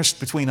bitterness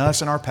between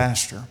us and our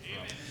pastor.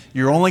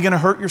 You're only going to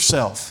hurt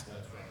yourself.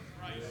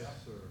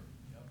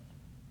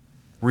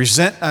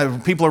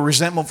 People are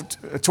resentful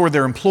toward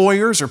their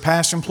employers or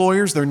past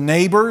employers, their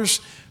neighbors,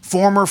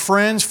 former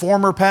friends,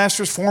 former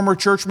pastors, former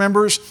church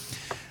members.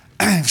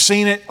 I've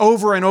seen it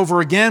over and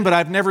over again, but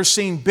I've never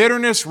seen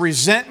bitterness,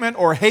 resentment,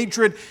 or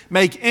hatred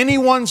make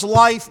anyone's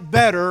life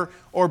better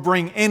or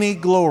bring any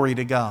glory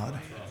to God.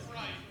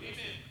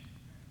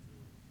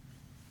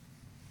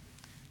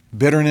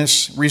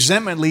 Bitterness,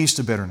 resentment leads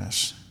to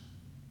bitterness.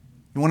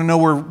 You want to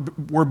know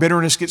where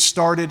bitterness gets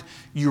started?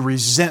 You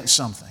resent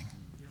something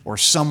or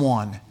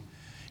someone.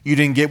 You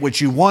didn't get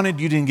what you wanted.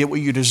 You didn't get what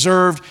you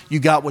deserved. You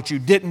got what you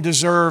didn't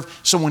deserve.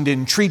 Someone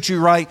didn't treat you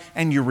right,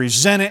 and you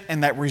resent it,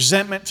 and that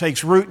resentment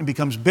takes root and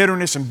becomes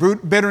bitterness, and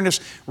bitterness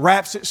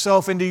wraps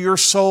itself into your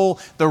soul.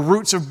 The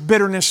roots of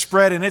bitterness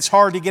spread, and it's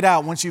hard to get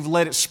out once you've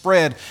let it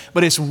spread,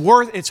 but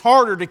it's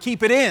harder to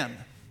keep it in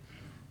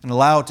and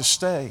allow it to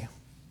stay.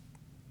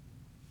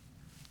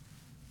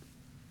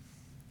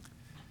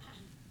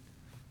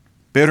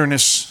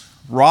 Bitterness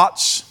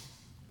rots.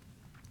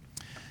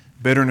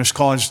 Bitterness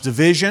causes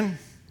division.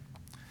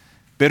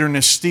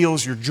 Bitterness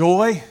steals your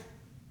joy.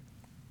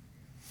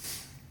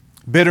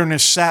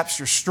 Bitterness saps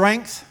your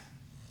strength.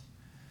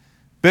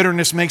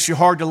 Bitterness makes you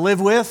hard to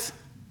live with.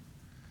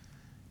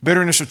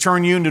 Bitterness will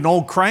turn you into an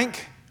old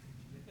crank.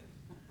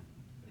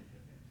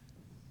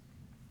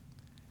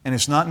 And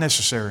it's not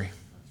necessary,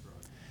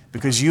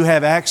 because you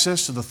have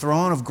access to the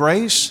throne of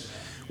grace,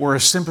 where a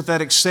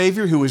sympathetic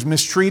Savior who is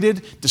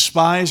mistreated,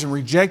 despised, and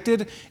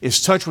rejected is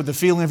touched with the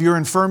feeling of your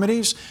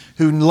infirmities,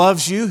 who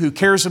loves you, who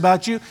cares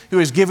about you, who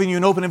has given you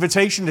an open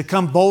invitation to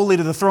come boldly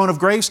to the throne of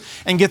grace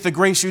and get the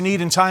grace you need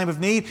in time of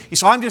need.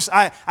 So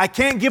I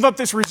can't give up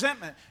this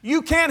resentment.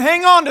 You can't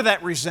hang on to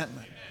that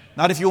resentment.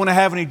 Not if you want to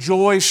have any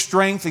joy,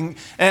 strength,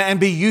 and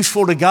be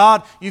useful to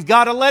God. You've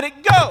got to let it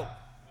go.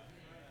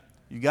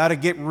 You've got to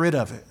get rid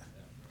of it.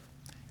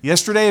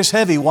 Yesterday is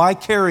heavy. Why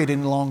carry it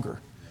any longer?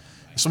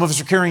 Some of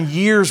us are carrying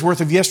years'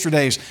 worth of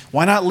yesterdays.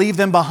 Why not leave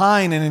them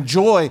behind and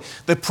enjoy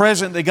the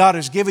present that God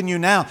has given you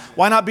now?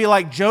 Why not be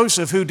like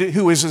Joseph,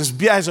 who is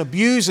as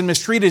abused and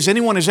mistreated as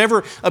anyone has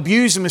ever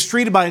abused and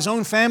mistreated by his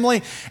own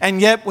family, and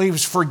yet he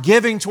was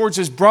forgiving towards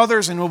his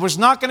brothers and was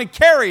not going to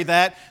carry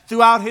that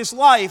throughout his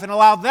life and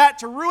allow that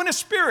to ruin his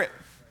spirit.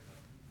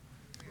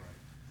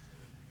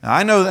 Now,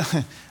 I know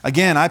that,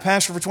 again, I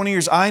pastored for 20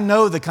 years. I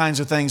know the kinds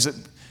of things that,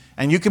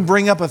 and you can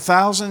bring up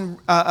 1,000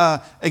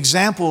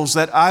 examples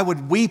that I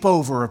would weep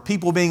over of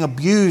people being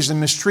abused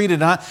and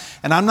mistreated.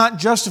 And I'm not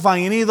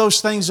justifying any of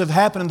those things that have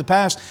happened in the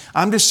past.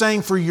 I'm just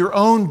saying for your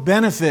own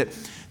benefit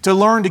to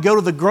learn to go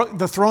to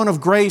the throne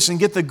of grace and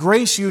get the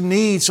grace you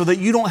need so that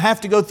you don't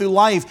have to go through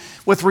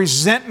life with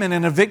resentment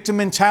and a victim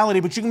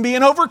mentality, but you can be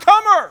an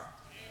overcomer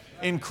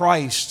in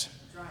Christ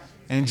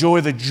and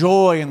enjoy the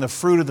joy and the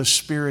fruit of the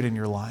Spirit in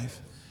your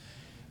life.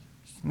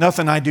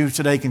 Nothing I do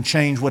today can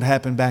change what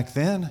happened back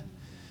then.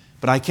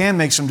 But I can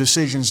make some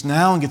decisions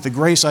now and get the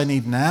grace I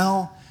need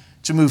now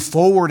to move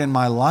forward in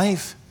my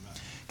life.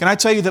 Can I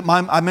tell you that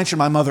I mentioned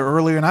my mother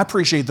earlier, and I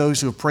appreciate those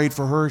who have prayed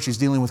for her. She's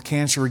dealing with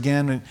cancer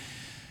again,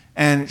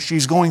 and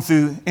she's going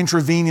through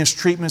intravenous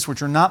treatments,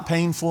 which are not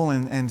painful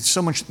and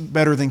so much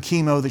better than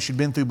chemo that she'd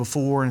been through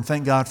before, and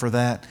thank God for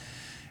that.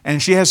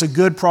 And she has a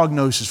good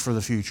prognosis for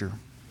the future.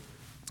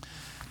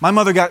 My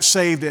mother got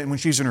saved when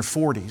she was in her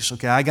 40s.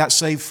 Okay, I got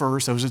saved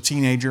first. I was a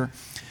teenager.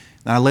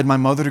 And I led my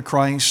mother to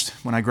Christ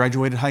when I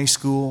graduated high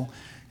school.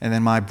 And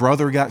then my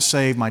brother got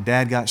saved. My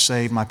dad got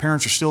saved. My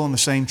parents are still in the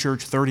same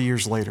church 30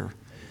 years later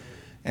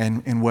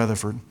in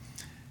Weatherford.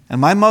 And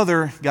my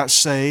mother got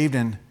saved,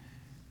 and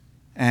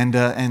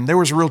there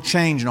was a real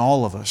change in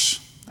all of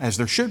us, as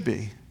there should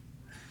be.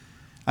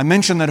 I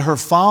mentioned that her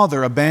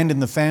father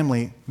abandoned the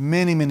family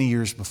many, many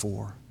years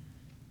before.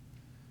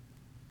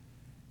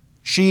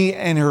 She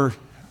and her,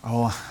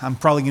 I'm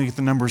probably going to get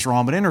the numbers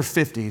wrong, but in her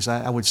 50s,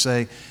 I would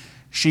say,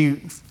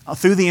 she,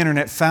 through the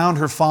internet, found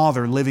her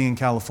father living in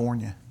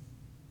California.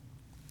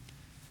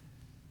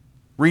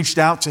 Reached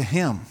out to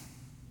him.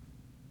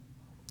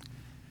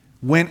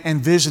 Went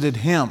and visited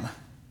him.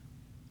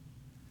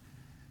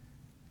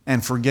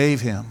 And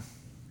forgave him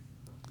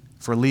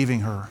for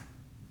leaving her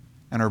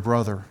and her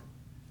brother.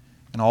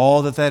 And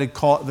all that had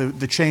caused,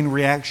 the chain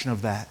reaction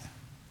of that.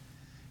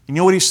 You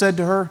know what he said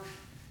to her?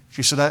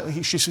 She said,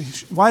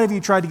 why have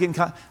you tried to get in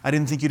contact? I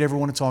didn't think you'd ever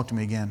want to talk to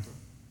me again.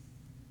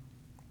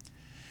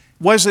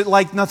 Was it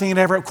like nothing had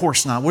ever? Of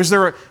course not.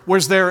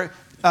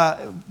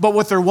 But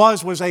what there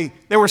was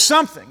there was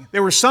something.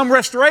 There was some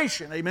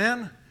restoration.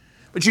 Amen?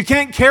 But you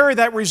can't carry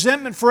that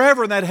resentment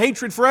forever and that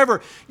hatred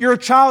forever. You're a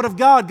child of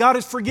God. God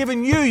has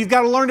forgiven you. You've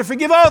got to learn to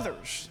forgive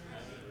others.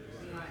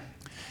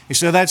 You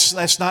say,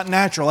 that's not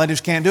natural. I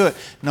just can't do it.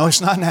 No, it's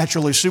not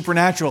natural. It's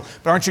supernatural.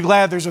 But aren't you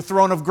glad there's a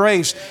throne of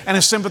grace and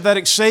a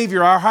sympathetic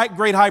Savior, our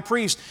great high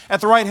priest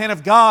at the right hand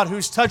of God,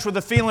 who's touched with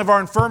the feeling of our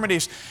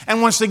infirmities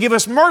and wants to give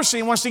us mercy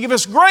and wants to give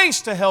us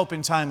grace to help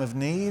in time of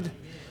need?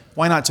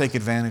 Why not take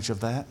advantage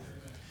of that?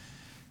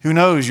 Who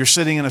knows? You're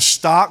sitting in a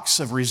stocks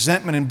of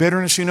resentment and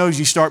bitterness. Who knows?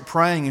 You start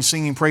praying and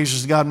singing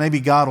praises to God.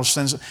 Maybe God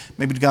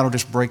will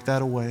just break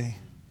that away.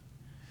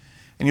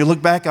 And you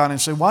look back on it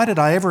and say, why did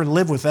I ever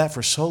live with that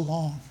for so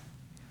long?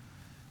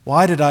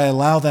 Why did I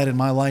allow that in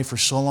my life for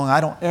so long?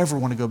 I don't ever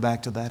want to go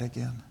back to that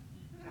again.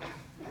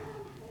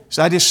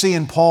 So I just see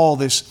in Paul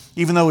this,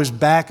 even though his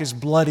back is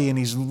bloody and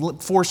he's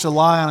forced to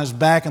lie on his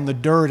back in the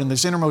dirt in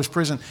this innermost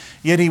prison,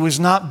 yet he was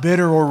not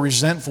bitter or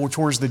resentful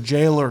towards the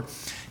jailer.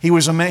 He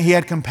was a man, he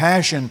had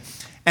compassion,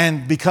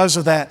 and because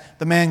of that,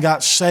 the man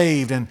got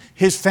saved, and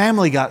his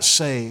family got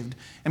saved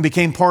and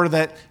became part of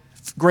that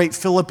great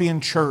Philippian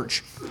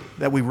church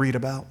that we read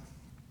about.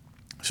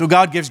 So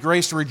God gives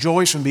grace to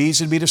rejoice when it be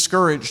easy to be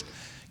discouraged.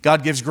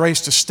 God gives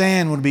grace to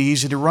stand when it be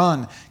easy to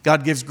run.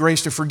 God gives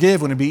grace to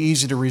forgive when it be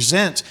easy to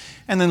resent.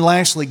 And then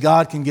lastly,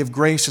 God can give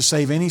grace to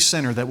save any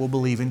sinner that will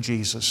believe in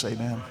Jesus.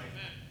 Amen.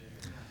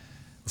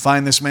 We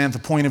find this man at the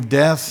point of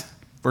death.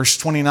 Verse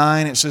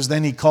 29, it says,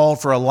 Then he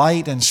called for a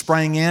light and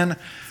sprang in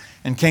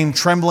and came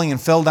trembling and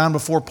fell down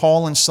before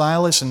Paul and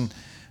Silas and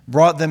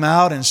brought them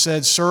out and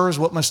said, Sirs,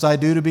 what must I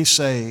do to be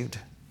saved?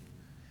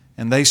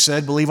 And they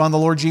said, Believe on the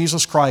Lord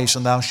Jesus Christ,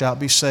 and thou shalt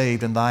be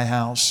saved in thy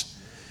house.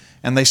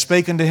 And they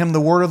spake unto him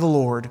the word of the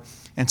Lord,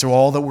 and to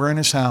all that were in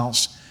his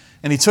house.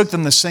 And he took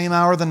them the same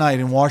hour of the night,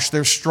 and washed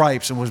their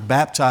stripes, and was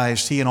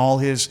baptized, he and all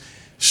his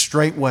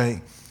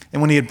straightway.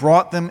 And when he had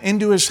brought them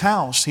into his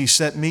house, he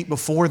set meat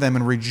before them,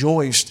 and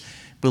rejoiced,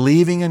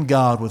 believing in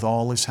God with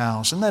all his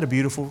house. Isn't that a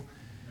beautiful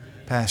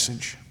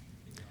passage?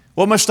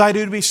 What must I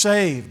do to be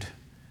saved?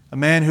 A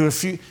man who a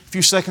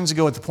few seconds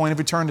ago at the point of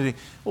eternity,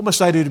 what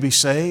must I do to be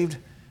saved?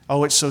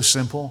 Oh, it's so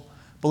simple.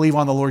 Believe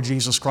on the Lord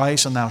Jesus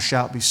Christ, and thou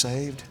shalt be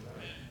saved.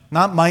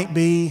 Not might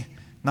be,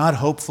 not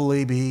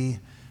hopefully be,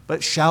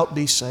 but shalt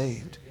be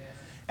saved.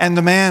 And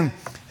the man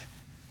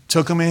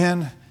took him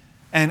in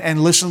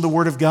and listened to the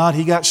Word of God.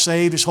 He got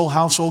saved. His whole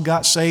household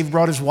got saved.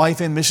 Brought his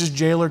wife in. Mrs.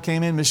 Jailer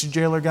came in. Mrs.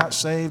 Jailer got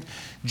saved.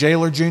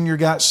 Jailer Jr.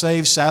 got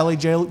saved. Sally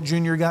Jailer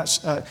Jr. got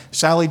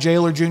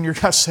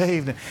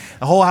saved.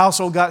 The whole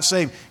household got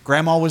saved.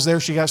 Grandma was there.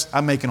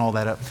 I'm making all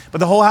that up. But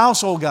the whole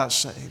household got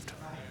saved.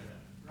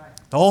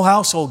 The whole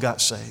household got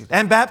saved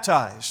and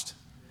baptized.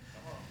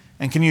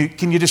 And can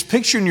you just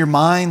picture in your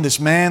mind this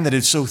man that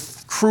had so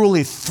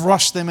cruelly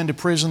thrust them into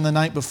prison the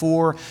night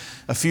before?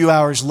 A few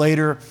hours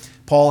later,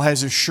 Paul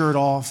has his shirt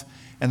off,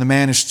 and the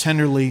man is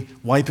tenderly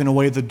wiping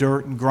away the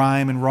dirt and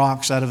grime and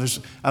rocks out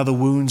of the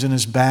wounds in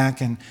his back,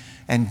 and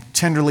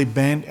tenderly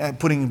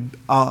putting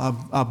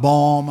a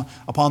balm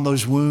upon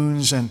those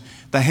wounds. And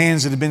the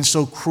hands that had been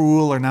so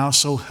cruel are now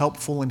so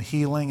helpful in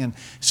healing. And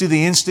see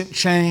the instant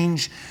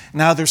change.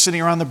 Now they're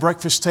sitting around the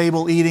breakfast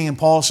table eating, and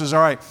Paul says,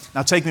 all right,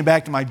 now take me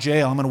back to my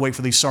jail. I'm going to wait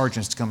for these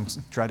sergeants to come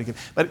try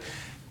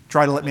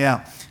to let me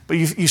out. But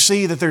you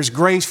see that there's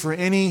grace for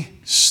any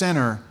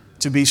sinner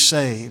to be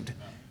saved.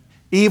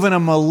 Even a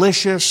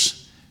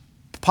malicious,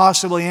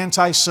 possibly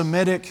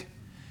anti-Semitic,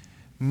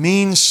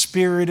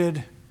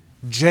 mean-spirited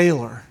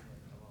jailer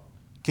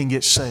can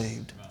get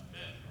saved.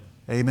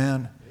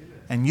 Amen.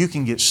 And you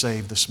can get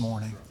saved this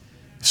morning.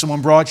 If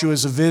someone brought you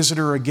as a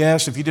visitor or a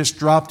guest, if you just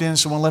dropped in,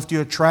 someone left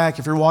you a tract,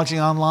 if you're watching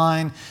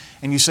online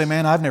and you say,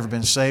 man, I've never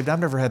been saved, I've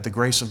never had the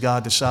grace of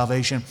God to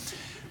salvation,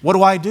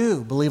 what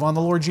do? Believe on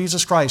the Lord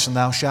Jesus Christ, and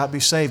thou shalt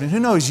be saved. And who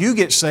knows, you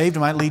get saved. It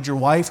might lead your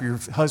wife or your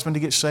husband to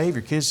get saved,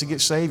 your kids to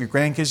get saved, your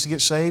grandkids to get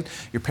saved,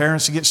 your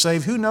parents to get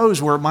saved. Who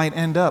knows where it might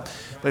end up?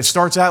 But it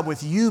starts out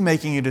with you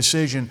making a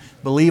decision,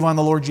 believe on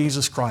the Lord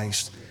Jesus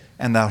Christ,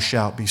 and thou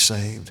shalt be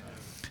saved.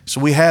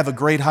 So we have a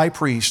great high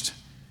priest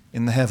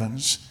in the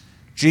heavens,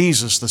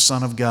 Jesus, the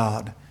Son of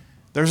God.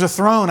 There's a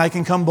throne. I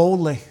can come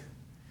boldly,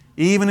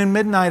 even in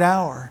midnight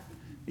hour,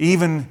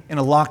 even in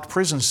a locked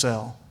prison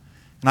cell.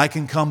 And I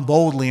can come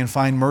boldly and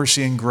find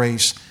mercy and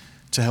grace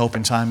to help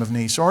in time of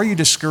need. So are you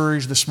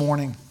discouraged this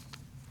morning?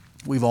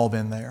 We've all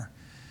been there.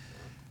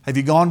 Have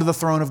you gone to the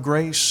throne of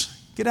grace?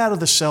 Get out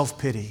of the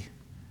self-pity.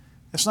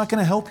 That's not going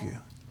to help you.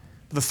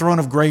 The throne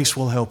of grace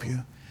will help you.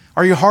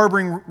 Are you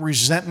harboring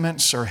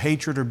resentments or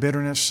hatred or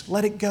bitterness?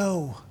 Let it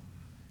go.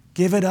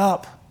 Give it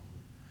up.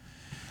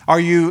 Are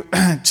you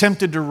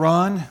tempted to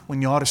run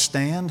when you ought to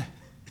stand?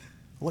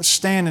 Let's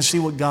stand and see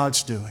what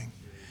God's doing.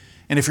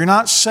 And if you're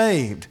not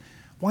saved,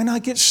 why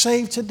not get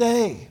saved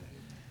today?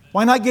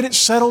 Why not get it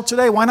settled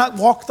today? Why not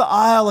walk the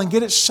aisle and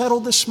get it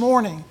settled this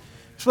morning?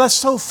 So that's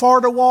so far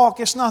to walk.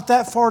 It's not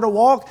that far to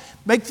walk.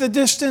 Make the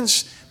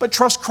distance, but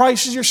trust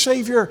Christ as your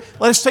Savior.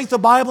 Let us take the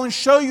Bible and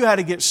show you how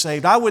to get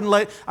saved. I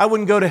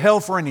wouldn't go to hell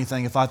for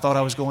anything if I thought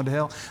I was going to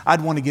hell.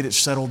 I'd want to get it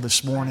settled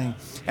this morning.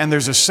 And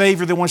there's a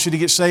Savior that wants you to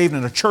get saved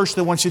and a church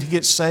that wants you to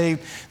get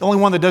saved. The only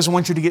one that doesn't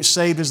want you to get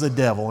saved is the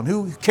devil. And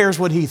who cares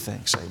what he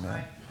thinks?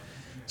 Amen.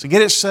 So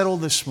get it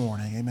settled this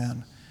morning.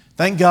 Amen.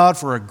 Thank God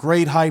for a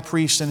great high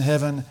priest in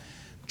heaven,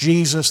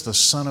 Jesus, the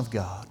Son of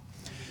God.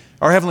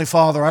 Our Heavenly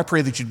Father, I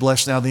pray that you'd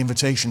bless now the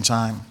invitation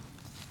time.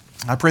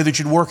 I pray that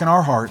you'd work in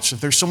our hearts.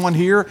 If there's someone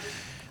here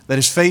that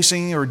is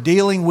facing or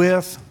dealing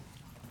with,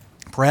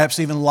 perhaps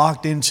even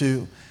locked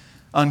into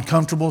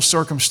uncomfortable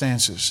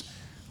circumstances,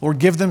 Lord,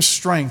 give them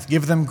strength,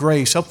 give them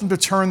grace. Help them to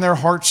turn their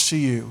hearts to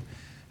you.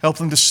 Help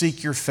them to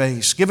seek your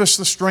face. Give us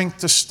the strength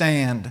to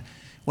stand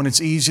when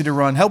it's easy to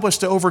run. Help us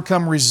to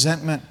overcome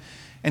resentment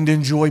and to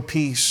enjoy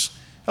peace.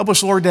 Help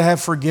us, Lord, to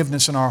have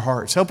forgiveness in our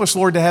hearts. Help us,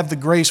 Lord, to have the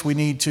grace we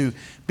need to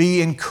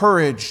be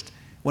encouraged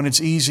when it's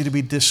easy to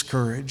be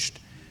discouraged.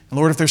 And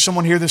Lord, if there's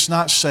someone here that's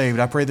not saved,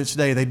 I pray that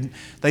today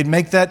they'd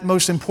make that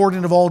most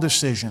important of all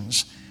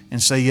decisions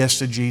and say yes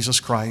to Jesus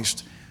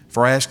Christ.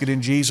 For I ask it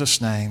in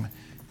Jesus' name.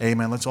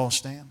 Amen. Let's all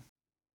stand.